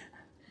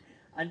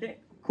 అంటే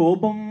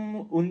కోపం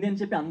ఉంది అని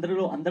చెప్పి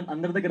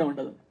అందరి దగ్గర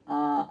ఉండదు.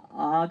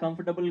 ఆ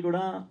కంఫర్టబుల్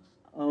కూడా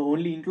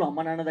ఓన్లీ ఇంట్లో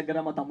అమ్మ నాన్న దగ్గర,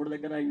 మా తమ్ముడు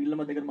దగ్గర, వీళ్ళ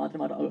మా దగ్గర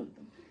మాత్రం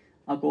రాగలుగుతాం.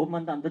 ఆ కోపం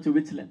అంతా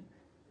చూపించలేను.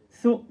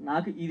 సో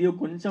నాకు ఇది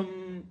కొంచెం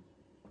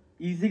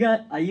ఈజీగా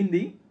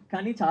అయ్యింది,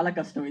 కానీ చాలా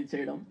కష్టం ఇది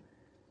చేయడం.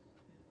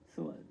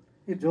 సో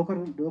ఈ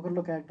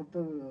జోకర్లో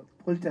క్యారెక్టర్తో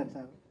పోల్చారు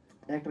సార్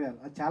డైరెక్టర్ గారు,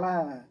 అది చాలా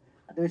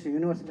పెద్ద విషయం,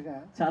 యూనివర్సల్గా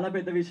చాలా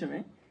పెద్ద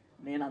విషయమే.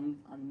 నేను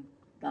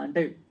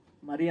అంటే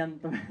మరీ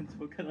అంత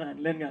జోకర్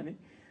అనలేను, కానీ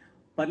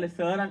పర్లేదు.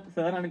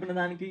 సార్ అనుకున్న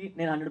దానికి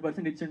నేను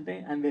 100% ఇచ్చుంటే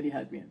ఐఎమ్ వెరీ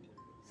హ్యాపీ అండి.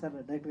 సార్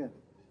డైరెక్టర్ గారు,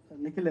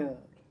 నిఖిల్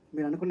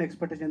మీరు అనుకున్న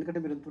ఎక్స్పెక్టేషన్, ఎందుకంటే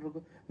మీరు ఇంతవరకు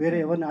వేరే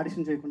ఎవరిని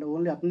ఆడిషన్ చేయకుండా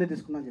ఓన్లీ అతనే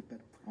తీసుకున్నా అని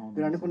చెప్పారు.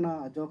 మీరు అనుకున్న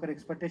జోకర్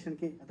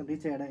ఎక్స్పెక్టేషన్కి అతను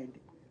రీచ్ అయ్యాడా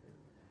ఏంటి?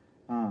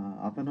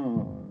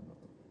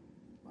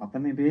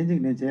 అతని రేంజ్కి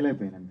నేను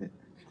చేయలేకపోయాను అంతే,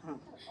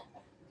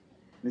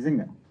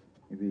 నిజంగా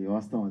ఇది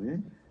వాస్తవం. అది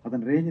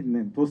అతని రేంజ్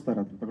నేను చూస్తారు,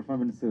 అతని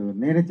పెర్ఫార్మెన్స్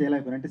నేనే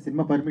చేయలేకపోయాను. అంటే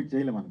సినిమా పర్మిట్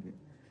చేయలే మనకి,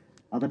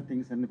 అదర్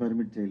థింగ్స్ అన్ని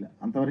పర్మిట్ చేయలే,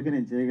 అంతవరకే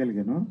నేను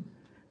చేయగలిగాను.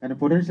 కానీ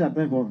పొటెన్షియల్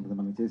అర్థమైపోతుంది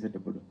మనకి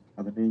చేసేటప్పుడు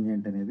అతని రేంజ్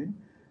ఏంటి అనేది.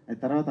 అది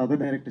తర్వాత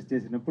అదర్ డైరెక్టర్స్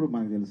చేసినప్పుడు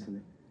మనకు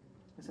తెలుస్తుంది.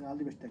 Sir all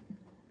the best.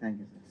 Thank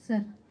you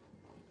sir.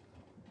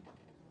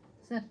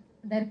 Sir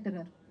director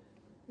గారు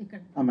ఇక్కడ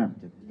మ్యామ్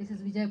చెప్పండి. దిస్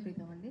ఇస్ విజయ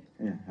ప్రీతం అండి.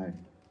 హాయ్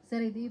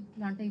సార్, ఇది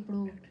అంటే ఇప్పుడు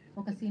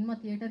ఒక సినిమా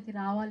థియేటర్కి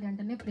రావాలి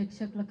అంటేనే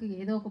ప్రేక్షకులకు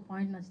ఏదో ఒక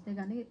పాయింట్ నచ్చితే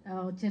కానీ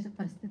వచ్చే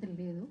పరిస్థితి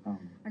లేదు.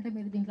 అంటే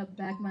మీరు దీంట్లో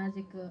బ్లాక్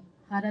మ్యాజిక్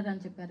హారర్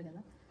అని చెప్పారు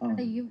కదా,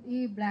 అంటే ఈ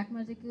బ్లాక్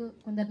మ్యాజిక్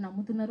కొందరు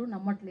నమ్ముతున్నారు,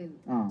 నమ్మట్లేదు.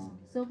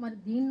 సో మరి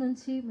దీని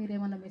నుంచి మీరు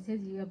ఏమన్నా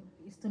మెసేజ్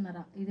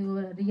ఇస్తున్నారా? ఇది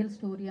రియల్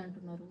స్టోరీ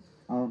అంటున్నారు.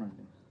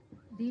 అవునండి.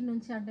 దీని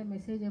నుంచి అంటే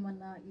మెసేజ్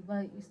ఏమన్నా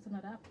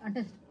ఇస్తున్నారా? అంటే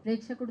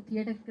ప్రేక్షకుడు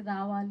థియేటర్కి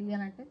రావాలి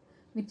అని అంటే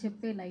మీరు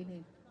చెప్పే లైన్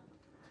ఏంటి?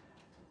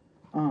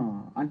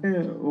 అంటే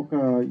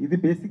ఇది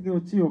బేసిక్గా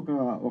వచ్చి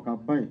ఒక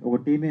అబ్బాయి, ఒక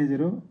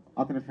టీనేజరు,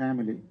 అతని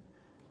ఫ్యామిలీ,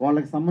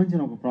 వాళ్ళకి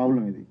సంబంధించిన ఒక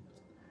ప్రాబ్లం ఇది.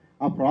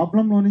 ఆ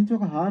ప్రాబ్లంలో నుంచి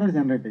ఒక హారర్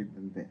జనరేట్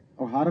అవుతుంది అంతే,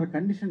 ఒక హారర్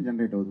కండిషన్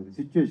జనరేట్ అవుతుంది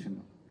సిచ్యువేషన్.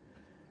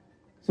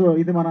 సో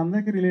ఇది మన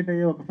అందరికీ రిలేట్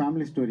అయ్యే ఒక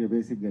ఫ్యామిలీ స్టోరీ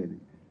బేసిక్గా ఇది,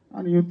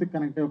 అని యూత్కి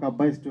కనెక్ట్ అయ్యే ఒక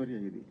అబ్బాయి స్టోరీ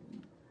ఇది,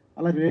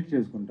 అలా రిలేట్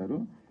చేసుకుంటారు.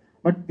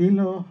 బట్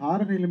దీనిలో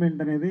హారర్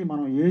ఎలిమెంట్ అనేది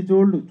మనం ఏజ్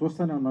ఓల్డ్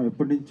చూస్తూనే ఉన్నాం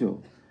ఎప్పటి నుంచో.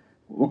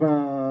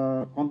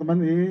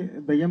 కొంతమంది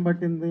దయ్యం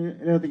పట్టింది,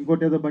 లేదా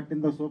ఇంకోటి ఏదో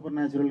పట్టిందో, సూపర్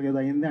న్యాచురల్ ఏదో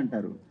అయింది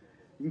అంటారు.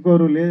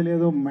 ఇంకోరు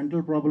లేదు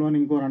మెంటల్ ప్రాబ్లం అని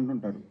ఇంకోరు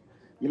అంటుంటారు.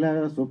 ఇలా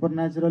సూపర్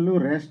న్యాచురల్,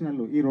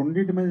 రేషనల్, ఈ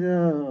రెండింటి మధ్య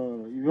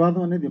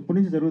వివాదం అనేది ఎప్పటి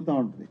నుంచి జరుగుతూ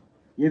ఉంటుంది.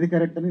 ఏది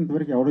కరెక్ట్ అని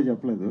ఇంతవరకు ఎవడో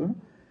చెప్పలేదు.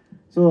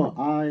 సో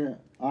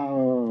ఆ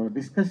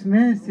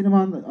డిస్కషనే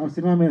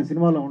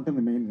సినిమాలో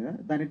ఉంటుంది మెయిన్గా,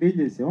 దాన్ని డీల్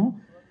చేసాం.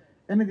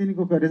 కానీ దీనికి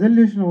ఒక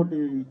రెజల్యూషన్ ఒకటి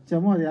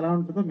ఇచ్చాము, అది ఎలా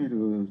ఉంటుందో మీరు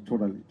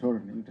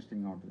చూడండి,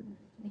 ఇంట్రెస్టింగ్గా ఉంటుంది.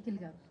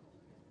 నిఖిల్ గారు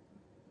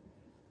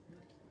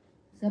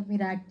సార్,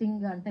 మీరు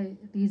యాక్టింగ్ అంటే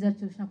టీజర్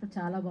చూసినప్పుడు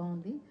చాలా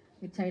బాగుంది.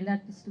 మీరు చైల్డ్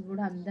ఆర్టిస్ట్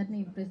కూడా అందరినీ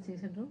ఇంప్రెస్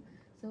చేశారు.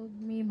 సో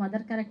మీ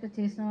మదర్ క్యారెక్టర్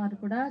చేసిన వారు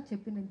కూడా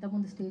చెప్పిన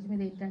ఇంతకుముందు స్టేజ్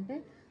మీద ఏంటంటే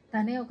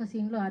తనే ఒక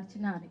సీన్లో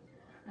అర్చన అని.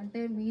 అంటే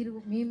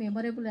మీ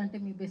మెమొరబుల్ అంటే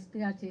మీ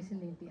బెస్ట్గా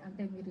చేసింది ఏంటి?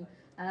 అంటే మీరు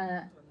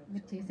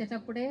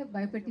చేసేటప్పుడే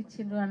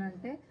భయపెట్టించిండ్రు అని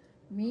అంటే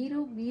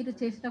మీరు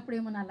చేసేటప్పుడు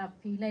ఏమన్నా అలా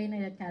ఫీల్ అయిన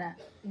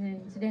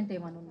ఇన్సిడెంట్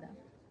ఏమైనా ఉందా?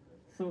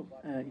 సో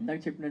ఇందాక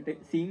చెప్పినట్టే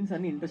సీన్స్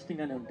అన్నీ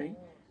ఇంట్రెస్టింగ్గానే ఉంటాయి.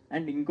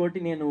 అండ్ ఇంకోటి,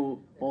 నేను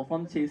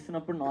పర్ఫామ్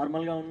చేస్తున్నప్పుడు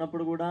నార్మల్గా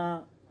ఉన్నప్పుడు కూడా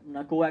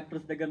నా కో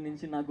యాక్టర్స్ దగ్గర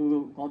నుంచి నాకు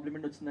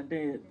కాంప్లిమెంట్ వచ్చిందంటే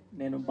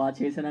నేను బాగా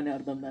చేశానని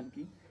అర్థం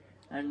దానికి.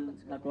 అండ్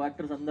నా కో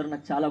యాక్టర్స్ అందరూ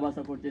నాకు చాలా బాగా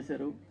సపోర్ట్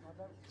చేశారు.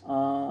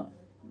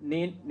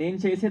 నేను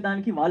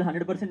చేసేదానికి వాళ్ళు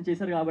 100%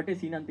 చేశారు కాబట్టి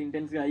సీన్ అంత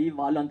ఇంటెన్స్గా అయ్యి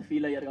వాళ్ళు అంత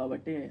ఫీల్ అయ్యారు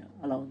కాబట్టి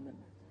అలా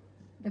ఉందండి.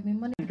 అంటే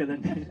మిమ్మల్ని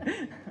కదండి.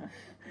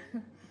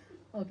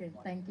 Okay,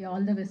 thank you.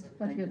 All the best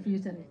for your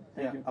future.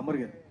 Amar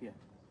గారు,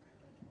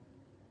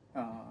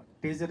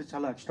 టీజర్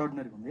చాలా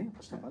ఎక్స్ట్రాడినరీగా ఉంది.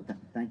 First of all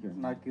thank you.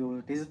 నాకు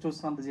టీజర్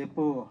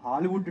చూస్తున్నంతసేపు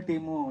హాలీవుడ్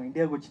టీము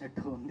ఇండియాకి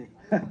వచ్చినట్టు ఉంది.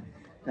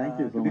 Thank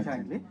you.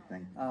 ఫ్రాంక్లీ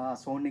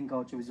సౌండింగ్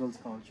కావచ్చు, విజువల్స్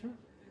కావచ్చు.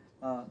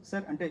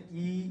 సార్, అంటే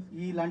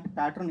ఇలాంటి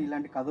ప్యాటర్న్,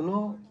 ఇలాంటి కథలో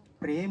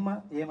ప్రేమ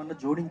ఏమన్నా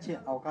జోడించే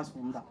అవకాశం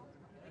ఉందా?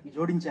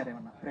 జోడించారా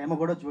ఏమన్నా? ప్రేమ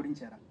కూడా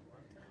జోడించారా?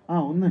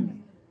 ఉందండి.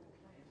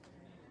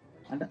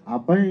 అంటే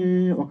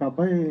ఒక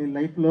అబ్బాయి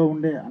లైఫ్లో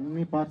ఉండే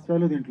అన్ని పార్ట్స్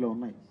దీంట్లో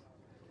ఉన్నాయి.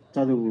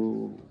 చదువు,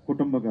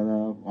 కుటుంబ కథ,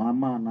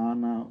 అమ్మ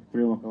నాన్న,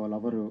 ఒక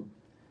లవరు,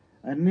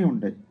 అన్నీ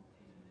ఉంటాయి.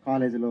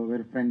 కాలేజీలో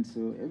వేరే ఫ్రెండ్స్,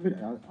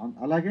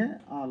 అలాగే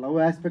ఆ లవ్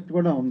ఆస్పెక్ట్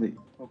కూడా ఉంది.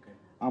 ఓకే.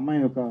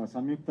 అమ్మాయి ఒక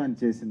సంయుక్తాన్ని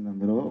చేసింది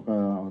అందులో,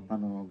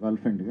 తను గర్ల్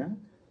ఫ్రెండ్గా,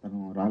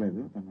 తను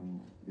రాలేదు, తను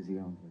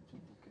బిజీగా ఉండొచ్చు.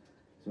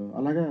 సో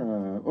అలాగా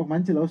ఒక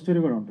మంచి లవ్ స్టోరీ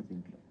కూడా ఉంటుంది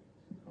దీంట్లో.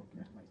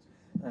 ఓకే.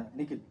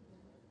 నిఖిల్,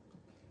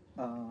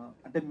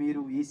 అంటే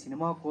మీరు ఈ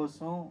సినిమా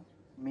కోసం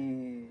మీ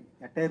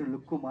అటైర్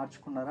లుక్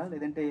మార్చుకున్నారా,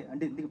 లేదంటే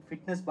అంటే ఇందుకు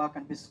ఫిట్నెస్ బాగా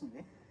కనిపిస్తుంది?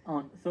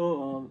 అవును. సో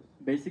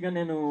బేసిక్గా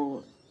నేను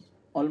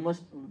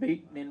ఆల్మోస్ట్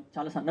నేను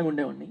చాలా సన్నగా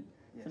ఉండేవాడిని.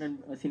 సో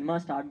నేను సినిమా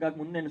స్టార్ట్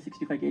కాకముందు నేను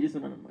 65 kgs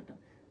ఉన్నాను అనమాట.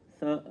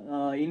 సో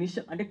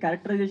ఇనిషియల్ అంటే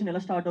క్యారెక్టరైజేషన్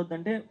ఎలా స్టార్ట్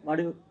అవుతుందంటే,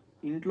 వాడు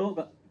ఇంట్లో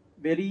ఒక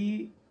వెరీ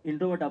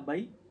ఇంట్రోవర్ట్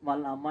అబ్బాయి,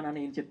 వాళ్ళ అమ్మ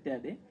నాన్న ఏం చెప్తే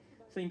అదే.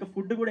 సో ఇంకా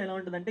ఫుడ్ కూడా ఎలా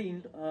ఉంటుందంటే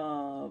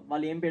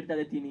వాళ్ళు ఏం పెడితే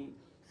అదే తిని,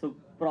 సో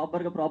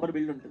ప్రాపర్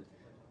బిల్డ్ ఉంటుంది.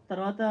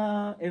 తర్వాత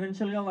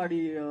ఎవెన్చువల్గా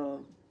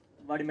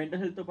వాడి మెంటల్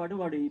హెల్త్తో పాటు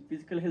వాడి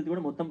ఫిజికల్ హెల్త్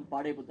కూడా మొత్తం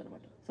పాడైపోతుంది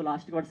అనమాట. సో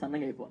లాస్ట్కి వాడు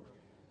సన్నగా అయిపోవాలి.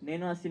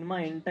 నేను ఆ సినిమా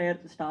ఎంటైర్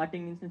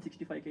స్టార్టింగ్ నుంచి నేను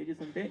 65 kgs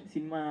ఉంటే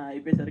సినిమా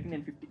అయిపోయేసరికి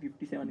నేను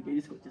 57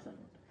 kgsకి వచ్చేసాను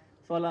అనమాట.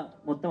 సో అలా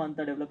మొత్తం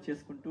అంతా డెవలప్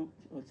చేసుకుంటూ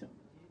వచ్చాను.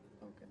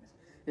 ఓకే.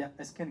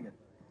 ఎస్కెన్ గారు,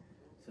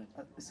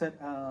 సార్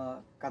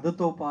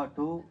కథతో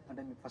పాటు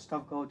అంటే మీ ఫస్ట్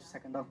హాఫ్ కావచ్చు,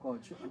 సెకండ్ హాఫ్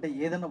కావచ్చు, అంటే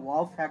ఏదైనా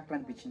వావ్ ఫ్యాక్టర్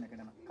అనిపించింది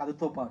ఎక్కడైనా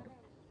కథతో పాటు?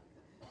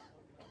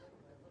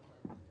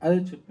 అదే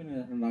చెప్పిన,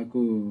 నాకు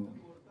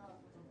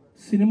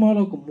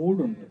సినిమాలో ఒక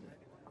మూడ్ ఉంటుంది.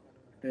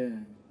 అంటే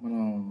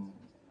మనం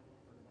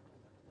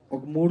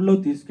ఒక మూడ్లో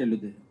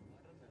తీసుకెళ్ళుది.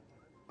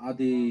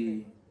 అది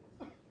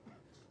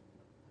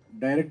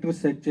డైరెక్టర్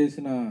సెట్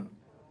చేసిన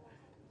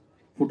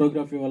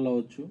ఫోటోగ్రఫీ వల్ల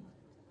అవచ్చు,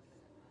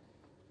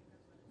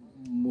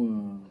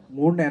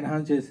 మూడ్ని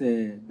ఎన్హాన్స్ చేసే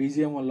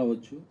బీజిఎం వల్ల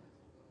అవచ్చు,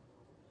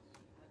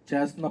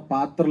 చేస్తున్న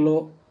పాత్రలో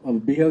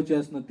బిహేవ్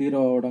చేస్తున్న తీరు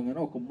అవ్వడం కానీ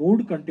ఒక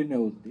మూడ్ కంటిన్యూ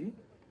అవుద్ది.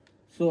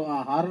 సో ఆ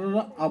హారర్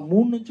ఆ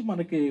మూడ్ నుంచి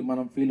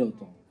మనం ఫీల్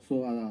అవుతాం. సో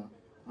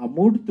ఆ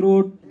mood through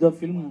out the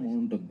film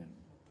ఉంటుంది.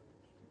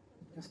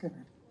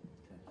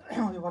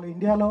 ఇవాళ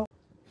ఇండియాలో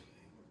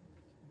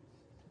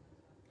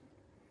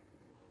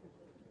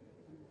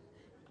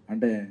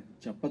అంటే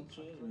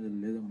చెప్పచ్చు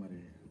లేదు మరి,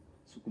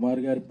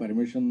 సుకుమార్ గారి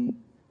పర్మిషన్,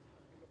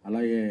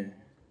 అలాగే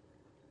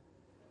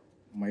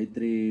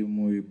మైత్రి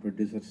మూవీ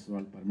ప్రొడ్యూసర్స్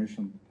వాళ్ళ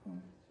పర్మిషన్.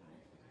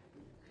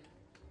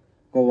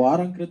 ఒక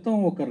వారం క్రితం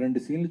ఒక 2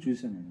 సీన్లు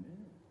చూశానండి,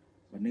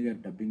 బన్నీ గారు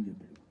డబ్బింగ్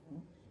చెప్పాడు.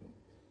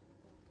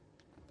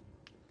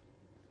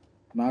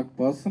 నాకు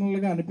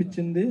పర్సనల్గా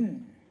అనిపించింది,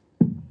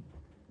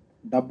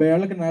 70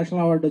 ఏళ్ళకి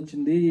నేషనల్ అవార్డు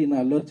వచ్చింది, ఈయన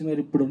అల్లు అర్జున్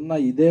గారు ఇప్పుడున్న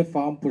ఇదే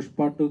ఫామ్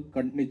పుష్ప 2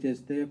 కంటిన్యూ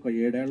చేస్తే ఒక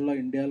 7 ఏళ్ళలో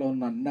ఇండియాలో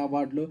ఉన్న అన్ని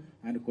అవార్డులు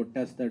ఆయన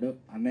కొట్టేస్తాడు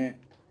అనే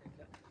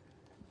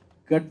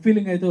గట్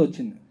ఫీలింగ్ అయితే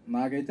వచ్చింది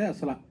నాకైతే.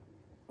 అసలు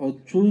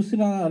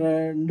చూసిన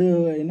 2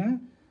 అయినా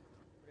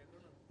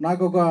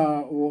నాకు ఒక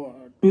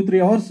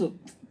 2-3 అవర్స్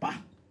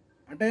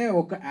అంటే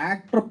ఒక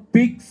యాక్టర్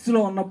పీక్స్లో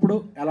ఉన్నప్పుడు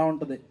ఎలా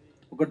ఉంటుంది,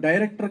 ఒక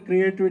డైరెక్టర్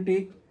క్రియేటివిటీ,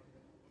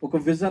 ఒక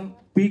విజన్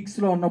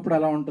పీక్స్లో ఉన్నప్పుడు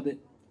ఎలా ఉంటుంది,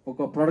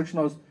 ఒక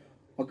ప్రొడక్షన్ హౌస్,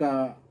 ఒక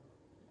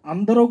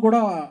అందరూ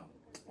కూడా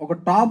ఒక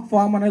టాప్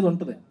ఫామ్ అనేది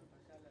ఉంటుంది.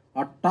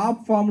 ఆ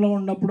టాప్ ఫామ్లో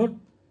ఉన్నప్పుడు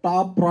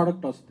టాప్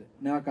ప్రోడక్ట్ వస్తుంది.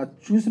 నాకు అది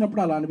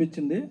చూసినప్పుడు అలా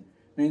అనిపించింది.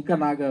 ఇంకా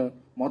నాకు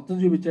మొత్తం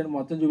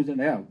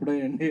చూపించండి అప్పుడే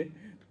అండి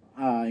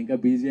ఇంకా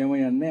బీజిఎం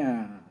అన్నీ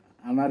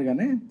అన్నారు,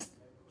 కానీ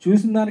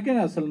చూసిన దానికే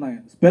అసలు నా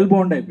స్పెల్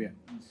బౌండ్ అయిపోయా.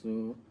 సో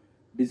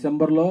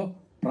డిసెంబర్లో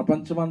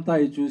ప్రపంచమంతా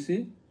అవి చూసి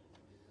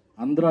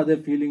అందరూ అదే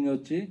ఫీలింగ్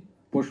వచ్చి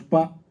పుష్ప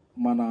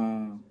మన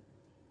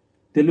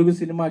తెలుగు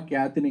సినిమా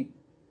ఖ్యాతిని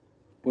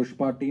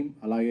పుష్ప టీం,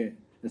 అలాగే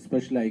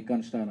especially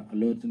icon star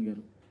Allu Arjun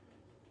గారు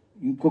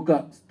ఇంకొక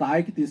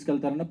స్థాయికి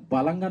తీసుకెళ్తారని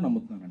బలంగా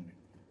నమ్ముతున్నానండి.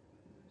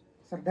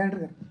 సార్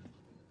డైరెక్టర్ గారు,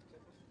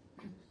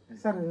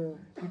 సార్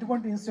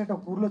ఇటువంటి ఇన్సిడెంట్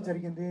ఒక ఊర్లో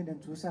జరిగింది,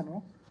 నేను చూశాను.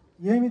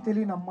 ఏమీ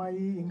తెలియని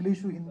అమ్మాయి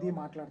ఇంగ్లీషు హిందీ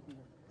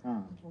మాట్లాడుతుంది.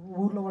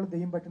 ఊర్లో వాళ్ళు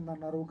దెయ్యం పట్టింది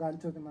అన్నారు, గాలి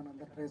చోకిందని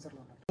అందరు ట్రేసర్లో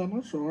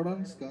ఉన్నారు.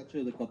 చూడడానికి స్కాచ్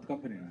ఇది కొత్త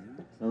కంపెనీ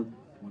అండి,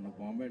 మన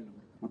బాంబేలో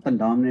మొత్తం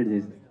డామినేట్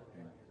చేసింది.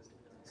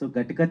 సో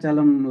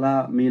ఘటికాచలంలా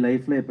మీ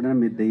లైఫ్లో ఎప్పుడైనా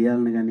మీరు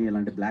దెయ్యాలను కానీ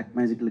ఇలాంటి బ్లాక్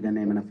మ్యాజిక్లు కానీ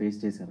ఏమైనా ఫేస్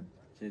చేశారు?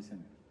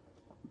 చేశాను.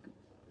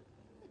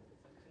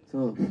 సో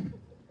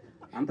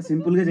అంత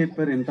సింపుల్గా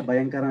చెప్పారు, ఎంత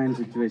భయంకరమైన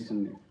సిచ్యువేషన్.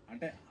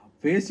 అంటే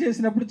ఫేస్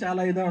చేసినప్పుడు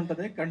చాలా ఇదే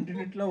ఉంటుంది,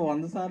 కంటిన్యూట్లో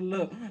 100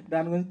 సార్లు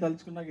దాని గురించి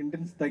తలుచుకున్నాక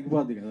ఇంటెన్స్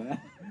తగ్గిపోద్ది కదా.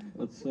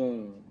 సో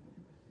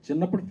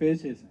చిన్నప్పుడు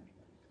ఫేస్ చేశాను.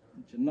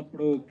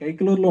 చిన్నప్పుడు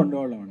కైకలూరులో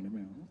ఉండేవాళ్ళం అండి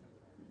మేము,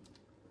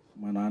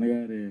 మా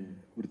నాన్నగారి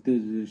వృత్తి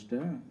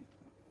దృష్ట్యా.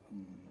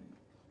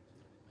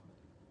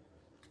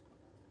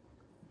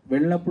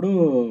 వెళ్ళినప్పుడు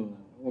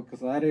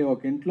ఒకసారి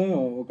ఒక ఇంట్లో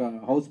ఒక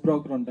హౌస్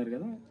బ్రోకర్ ఉంటారు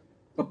కదా,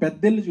 ఒక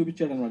పెద్ద ఇల్లు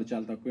చూపించాడు అనమాట,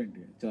 చాలా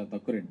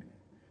తక్కువ రెంట్.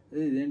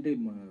 ఇదేంటి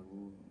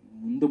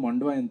ముందు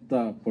మండువా ఎంత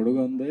పొడుగు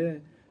ఉంది,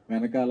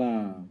 వెనకాల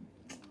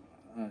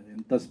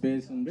ఎంత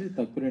స్పేస్ ఉంది,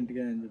 తక్కువ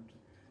రెంట్గా అని చెప్పి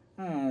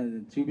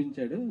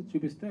చూపించాడు.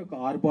 చూపిస్తే ఒక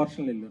 6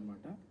 పోర్షన్లు ఇల్లు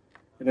అనమాట.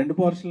 2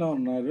 పోర్షన్లో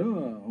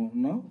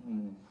ఉన్నాం,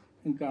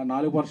 ఇంకా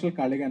 4 పోర్షన్లు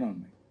ఖాళీగానే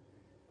ఉన్నాయి.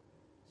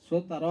 సో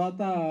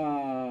తర్వాత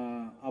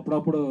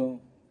అప్పుడప్పుడు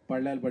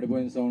పళ్ళాలు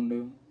పడిపోయిన సౌండ్,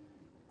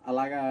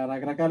 అలాగా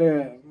రకరకాల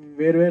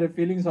వేరు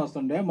ఫీలింగ్స్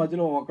వస్తుండే.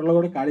 మధ్యలో ఒకళ్ళు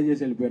కూడా ఖాళీ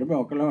చేసి వెళ్ళిపోయారు,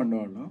 మేము ఒకళ్ళే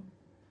ఉండేవాళ్ళం.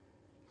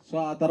 సో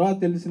ఆ తర్వాత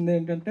తెలిసింది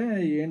ఏంటంటే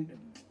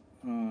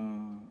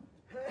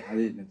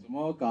అది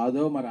నిజమో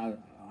కాదో మరి,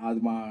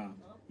 అది మా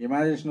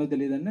ఇమాజినేషనో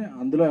తెలియదండి.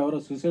 అందులో ఎవరో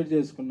సూసైడ్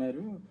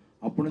చేసుకున్నారు.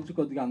 అప్పటి నుంచి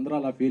కొద్దిగా అందరూ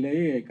అలా ఫీల్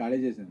అయ్యి ఖాళీ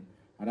చేశాను.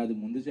 అరే అది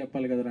ముందు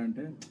చెప్పాలి కదరా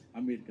అంటే,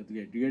 మీరు కొద్దిగా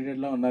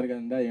ఎడ్యుకేటెడ్లా ఉన్నారు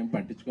కదండి, ఏం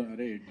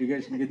పట్టించుకున్నారు,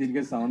 ఎడ్యుకేషన్కి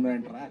దీనికి సంబంధం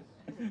ఏంటరా,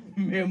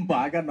 మేము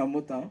బాగా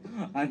నమ్ముతాం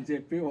అని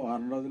చెప్పి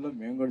 1 రోజుల్లో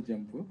మేము కూడా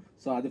జంపు.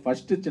 సో అది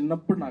ఫస్ట్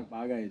చిన్నప్పుడు నాకు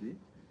బాగా ఇది.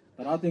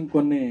 తర్వాత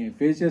ఇంకొన్ని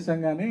ఫేస్ చేసాం,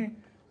 కానీ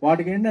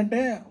వాటికి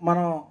ఏంటంటే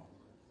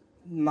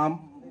మనం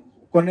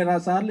కొన్ని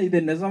సార్లు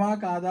ఇది నిజమా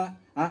కాదా,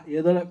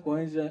 ఏదో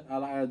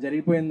అలా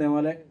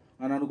జరిగిపోయిందేమోలే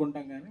అని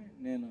అనుకుంటాం, కానీ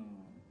నేను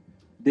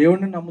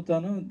దేవుడిని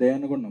నమ్ముతాను,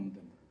 దయాన్ని కూడా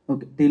నమ్ముతాను.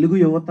 ఓకే, తెలుగు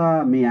యువత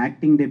మీ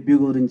యాక్టింగ్ డెబ్యూ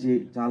గురించి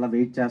చాలా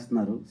వెయిట్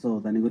చేస్తున్నారు. సో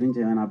దాని గురించి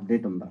ఏమైనా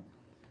అప్డేట్ ఉందా?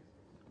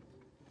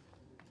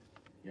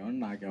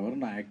 నాకెవరు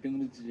నా యాక్టింగ్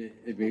గురించి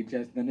వెయిట్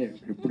చేస్తుందని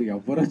ఇప్పుడు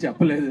ఎవ్వరూ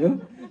చెప్పలేదు.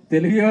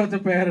 తెలుగు యువత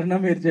పేరున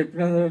మీరు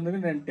చెప్పినందుకు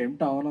నేను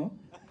టెంప్ట్ అవను.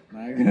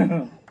 నాకు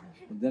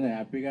పొద్దున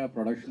హ్యాపీగా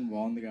ప్రొడక్షన్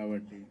బాగుంది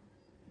కాబట్టి,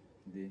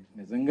 ఇది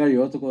నిజంగా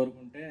యువత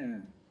కోరుకుంటే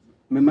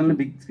మిమ్మల్ని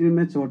బిగ్ స్క్రీన్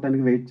మీద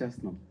చూడటానికి వెయిట్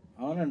చేస్తున్నాం.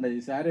 అవునండి,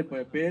 ఈసారి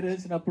పేరు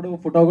వేసినప్పుడు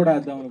ఫోటో కూడా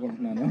వేద్దాం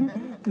అనుకుంటున్నాను.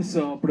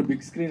 సో అప్పుడు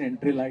బిగ్ స్క్రీన్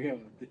ఎంట్రీ లాగే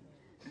అవుతుంది.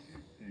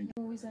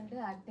 మూవీస్ అంటే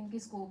యాక్టింగ్కి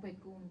స్కోప్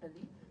ఎక్కువ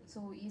ఉంటుంది. సో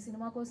ఈ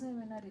సినిమా కోసం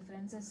ఏమైనా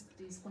రిఫరెన్సెస్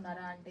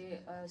తీసుకున్నారా? అంటే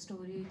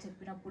స్టోరీ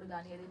చెప్పినప్పుడు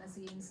కానీ ఏదైనా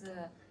సీన్స్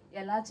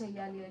ఎలా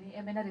చేయాలి అని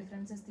ఏమైనా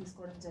రిఫరెన్సెస్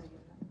తీసుకోవడం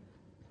జరిగిందా?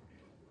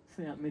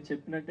 మీరు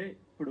చెప్పినట్టే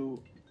ఇప్పుడు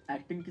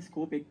యాక్టింగ్కి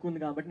స్కోప్ ఎక్కువ ఉంది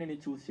కాబట్టి నేను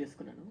ఇది చూస్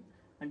చేసుకున్నాను.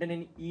 అంటే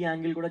నేను ఈ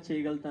యాంగిల్ కూడా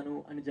చేయగలుగుతాను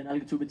అని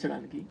జనాలకి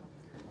చూపించడానికి.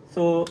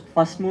 సో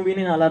ఫస్ట్ మూవీ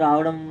నేను అలా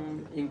రావడం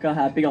ఇంకా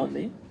హ్యాపీగా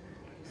ఉంది.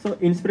 సో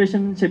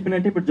ఇన్స్పిరేషన్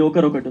చెప్పినట్టు ఇప్పుడు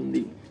జోకర్ ఒకటి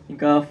ఉంది,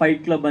 ఇంకా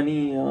ఫైట్ క్లబ్ అని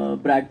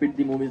బ్రాడ్ పిట్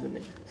ది మూవీస్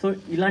ఉన్నాయి. సో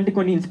ఇలాంటి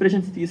కొన్ని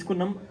ఇన్స్పిరేషన్స్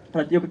తీసుకున్నాం.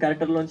 ప్రతి ఒక్క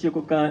క్యారెక్టర్లోంచి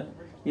ఒక్కొక్క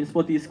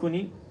ఇన్స్పో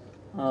తీసుకుని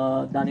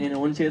దాన్ని నేను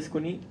ఓన్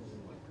చేసుకుని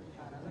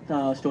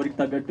స్టోరీకి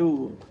తగ్గట్టు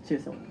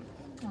చేసాం.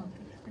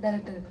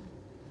 డైరెక్టర్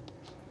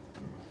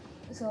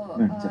సో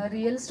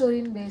రియల్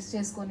స్టోరీని బేస్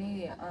చేసుకొని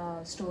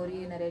స్టోరీ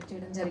నరేట్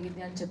చేయడం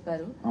జరిగింది అని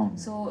చెప్పారు.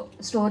 సో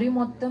స్టోరీ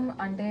మొత్తం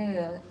అంటే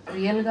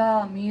రియల్గా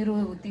మీరు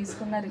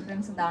తీసుకున్న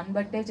రిఫరెన్స్ దాన్ని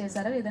బట్టే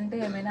చేశారా లేదంటే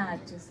ఏమైనా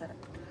యాడ్ చేస్తారా?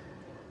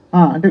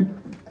 అంటే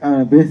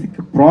బేసిక్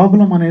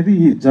ప్రాబ్లం అనేది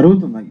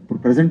జరుగుతుంది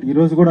ఇప్పుడు ప్రజెంట్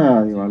ఈరోజు కూడా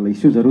వాళ్ళ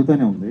ఇష్యూ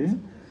జరుగుతూనే ఉంది.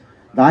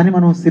 దాన్ని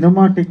మనం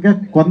సినిమాటిక్గా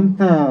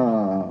కొంత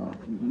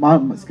మా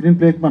స్క్రీన్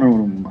ప్లేకి మనం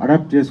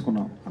అడాప్ట్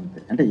చేసుకున్నాం అంతే.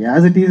 అంటే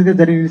యాజ్ ఇట్ ఈజ్గా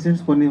జరిగిన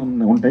ఇన్సిడెంట్స్ కొన్ని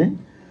ఉంటాయి,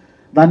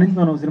 దాని నుంచి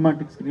మనం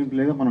సినిమాటిక్ స్క్రీన్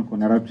ప్లేగా మనం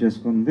కొన్ని అడాప్ట్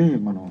చేసుకుంది.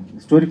 మనం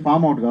స్టోరీ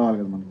ఫామ్ అవుట్ కావాలి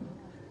కదా మనకు,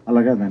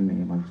 అలాగా దాన్ని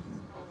మనం.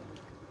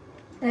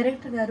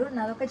 డైరెక్టర్ గారు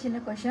నాదొక చిన్న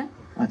క్వశ్చన్.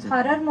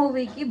 హర్రర్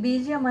మూవీకి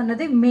బీజిఎం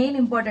అన్నది మెయిన్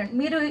ఇంపార్టెంట్.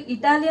 మీరు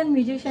ఇటాలియన్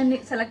మ్యూజిషియన్ని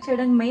సెలెక్ట్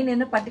చేయడానికి మెయిన్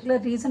ఏదైనా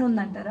పర్టికులర్ రీజన్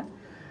ఉందంటారా?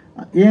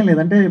 ఏం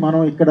లేదంటే మనం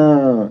ఇక్కడ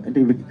అంటే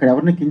ఇక్కడ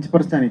ఎవరిని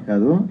కించపరచడానికి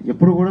కాదు,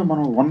 ఎప్పుడు కూడా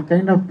మనం one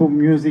kind of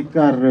music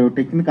or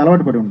technique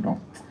అలవాటు పడి ఉంటాం.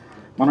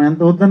 మనం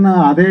ఎంత వద్దన్నా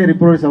అదే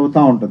రిప్రొడ్యూస్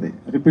అవుతూ ఉంటుంది,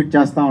 రిపీట్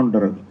చేస్తూ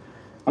ఉంటారు.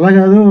 అలా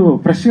కాదు,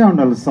 ఫ్రెష్గా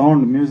ఉండాలి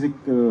సౌండ్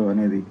మ్యూజిక్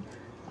అనేది.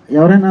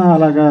 ఎవరైనా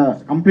అలాగా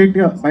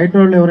కంప్లీట్గా బయట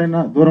వాళ్ళు ఎవరైనా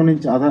దూరం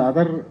నుంచి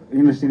అదర్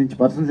ఇండస్ట్రీ నుంచి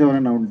పర్సన్స్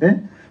ఎవరైనా ఉంటే,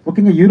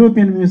 ముఖ్యంగా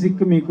యూరోపియన్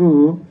మ్యూజిక్ మీకు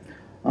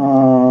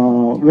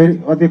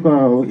అది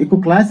ఎక్కువ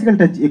క్లాసికల్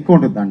టచ్ ఎక్కువ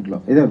ఉంటుంది దాంట్లో,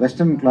 ఏదో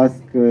వెస్టర్న్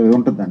క్లాసిక్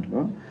ఉంటుంది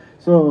దాంట్లో.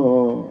 సో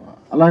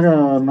అలాగా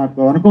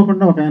నాకు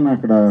అనుకోకుండా ఒక ఆయన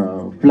అక్కడ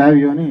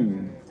ఫ్లావియో అని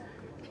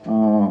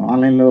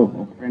ఆన్లైన్లో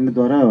ఒక ఫ్రెండ్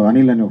ద్వారా,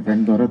 అనిల్ అని ఒక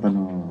ఫ్రెండ్ ద్వారా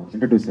తను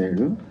ఇంట్రడ్యూస్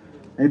అయ్యాడు.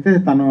 అయితే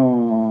తను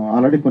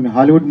ఆల్రెడీ కొన్ని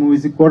హాలీవుడ్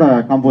మూవీస్కి కూడా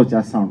కంపోజ్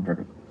చేస్తూ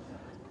ఉంటాడు.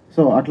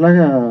 సో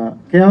అట్లాగా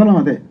కేవలం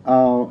అదే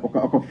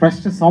ఒక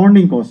ఫ్రెష్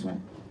సౌండింగ్ కోసమే.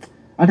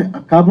 అంటే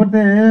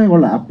కాకపోతే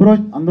వాళ్ళ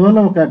అప్రోచ్, అందువల్ల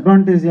ఒక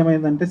అడ్వాంటేజ్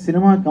ఏమైందంటే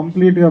సినిమా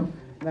కంప్లీట్గా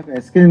నాకు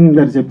ఎస్కేఎన్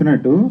గారు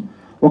చెప్పినట్టు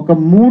ఒక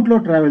మూడ్లో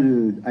ట్రావెల్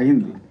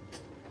అయింది.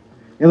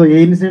 ఏదో ఏ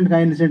ఇన్సిడెంట్కి ఆ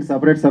ఇన్సిడెంట్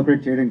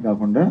సపరేట్ చేయడం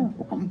కాకుండా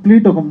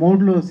కంప్లీట్ ఒక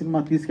మూడ్లో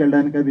సినిమా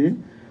తీసుకెళ్ళడానికి అది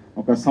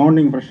ఒక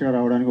సౌండింగ్ ఫ్రెష్గా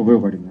రావడానికి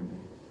ఉపయోగపడిందండి.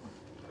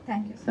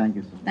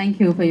 Thank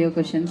you for your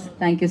questions.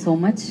 Thank you so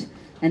much.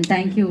 And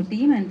thank you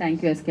team and thank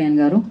you SKN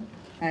గారు.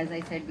 As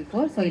I said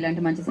before, so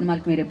ఇలాంటి మంచి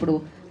సినిమాలకు మీరు ఎప్పుడు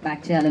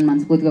బ్యాక్ చేయాలని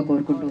మనస్ఫూర్తిగా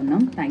కోరుకుంటూ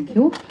ఉన్నాం. Thank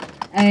you.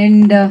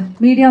 అండ్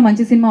మీడియా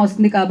మంచి సినిమా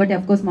వస్తుంది కాబట్టి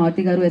అఫ్కోర్స్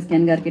మారుతి గారు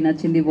ఎస్కేఎన్ గారికి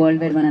నచ్చింది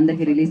వరల్డ్ వైడ్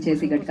మనందరికీ రిలీజ్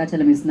చేసి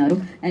ఘటికాచలం ఇస్తున్నారు.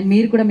 అండ్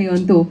మీరు కూడా మీ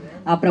వంతు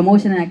ఆ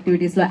ప్రమోషన్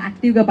యాక్టివిటీస్లో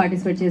యాక్టివ్గా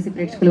పార్టిసిపేట్ చేసి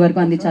ప్రేక్షకుల వరకు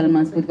అందించాలని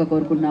మనస్ఫూర్తిగా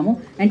కోరుకుంటున్నాము.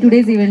 And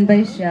today's event by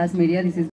Shreyas media, this is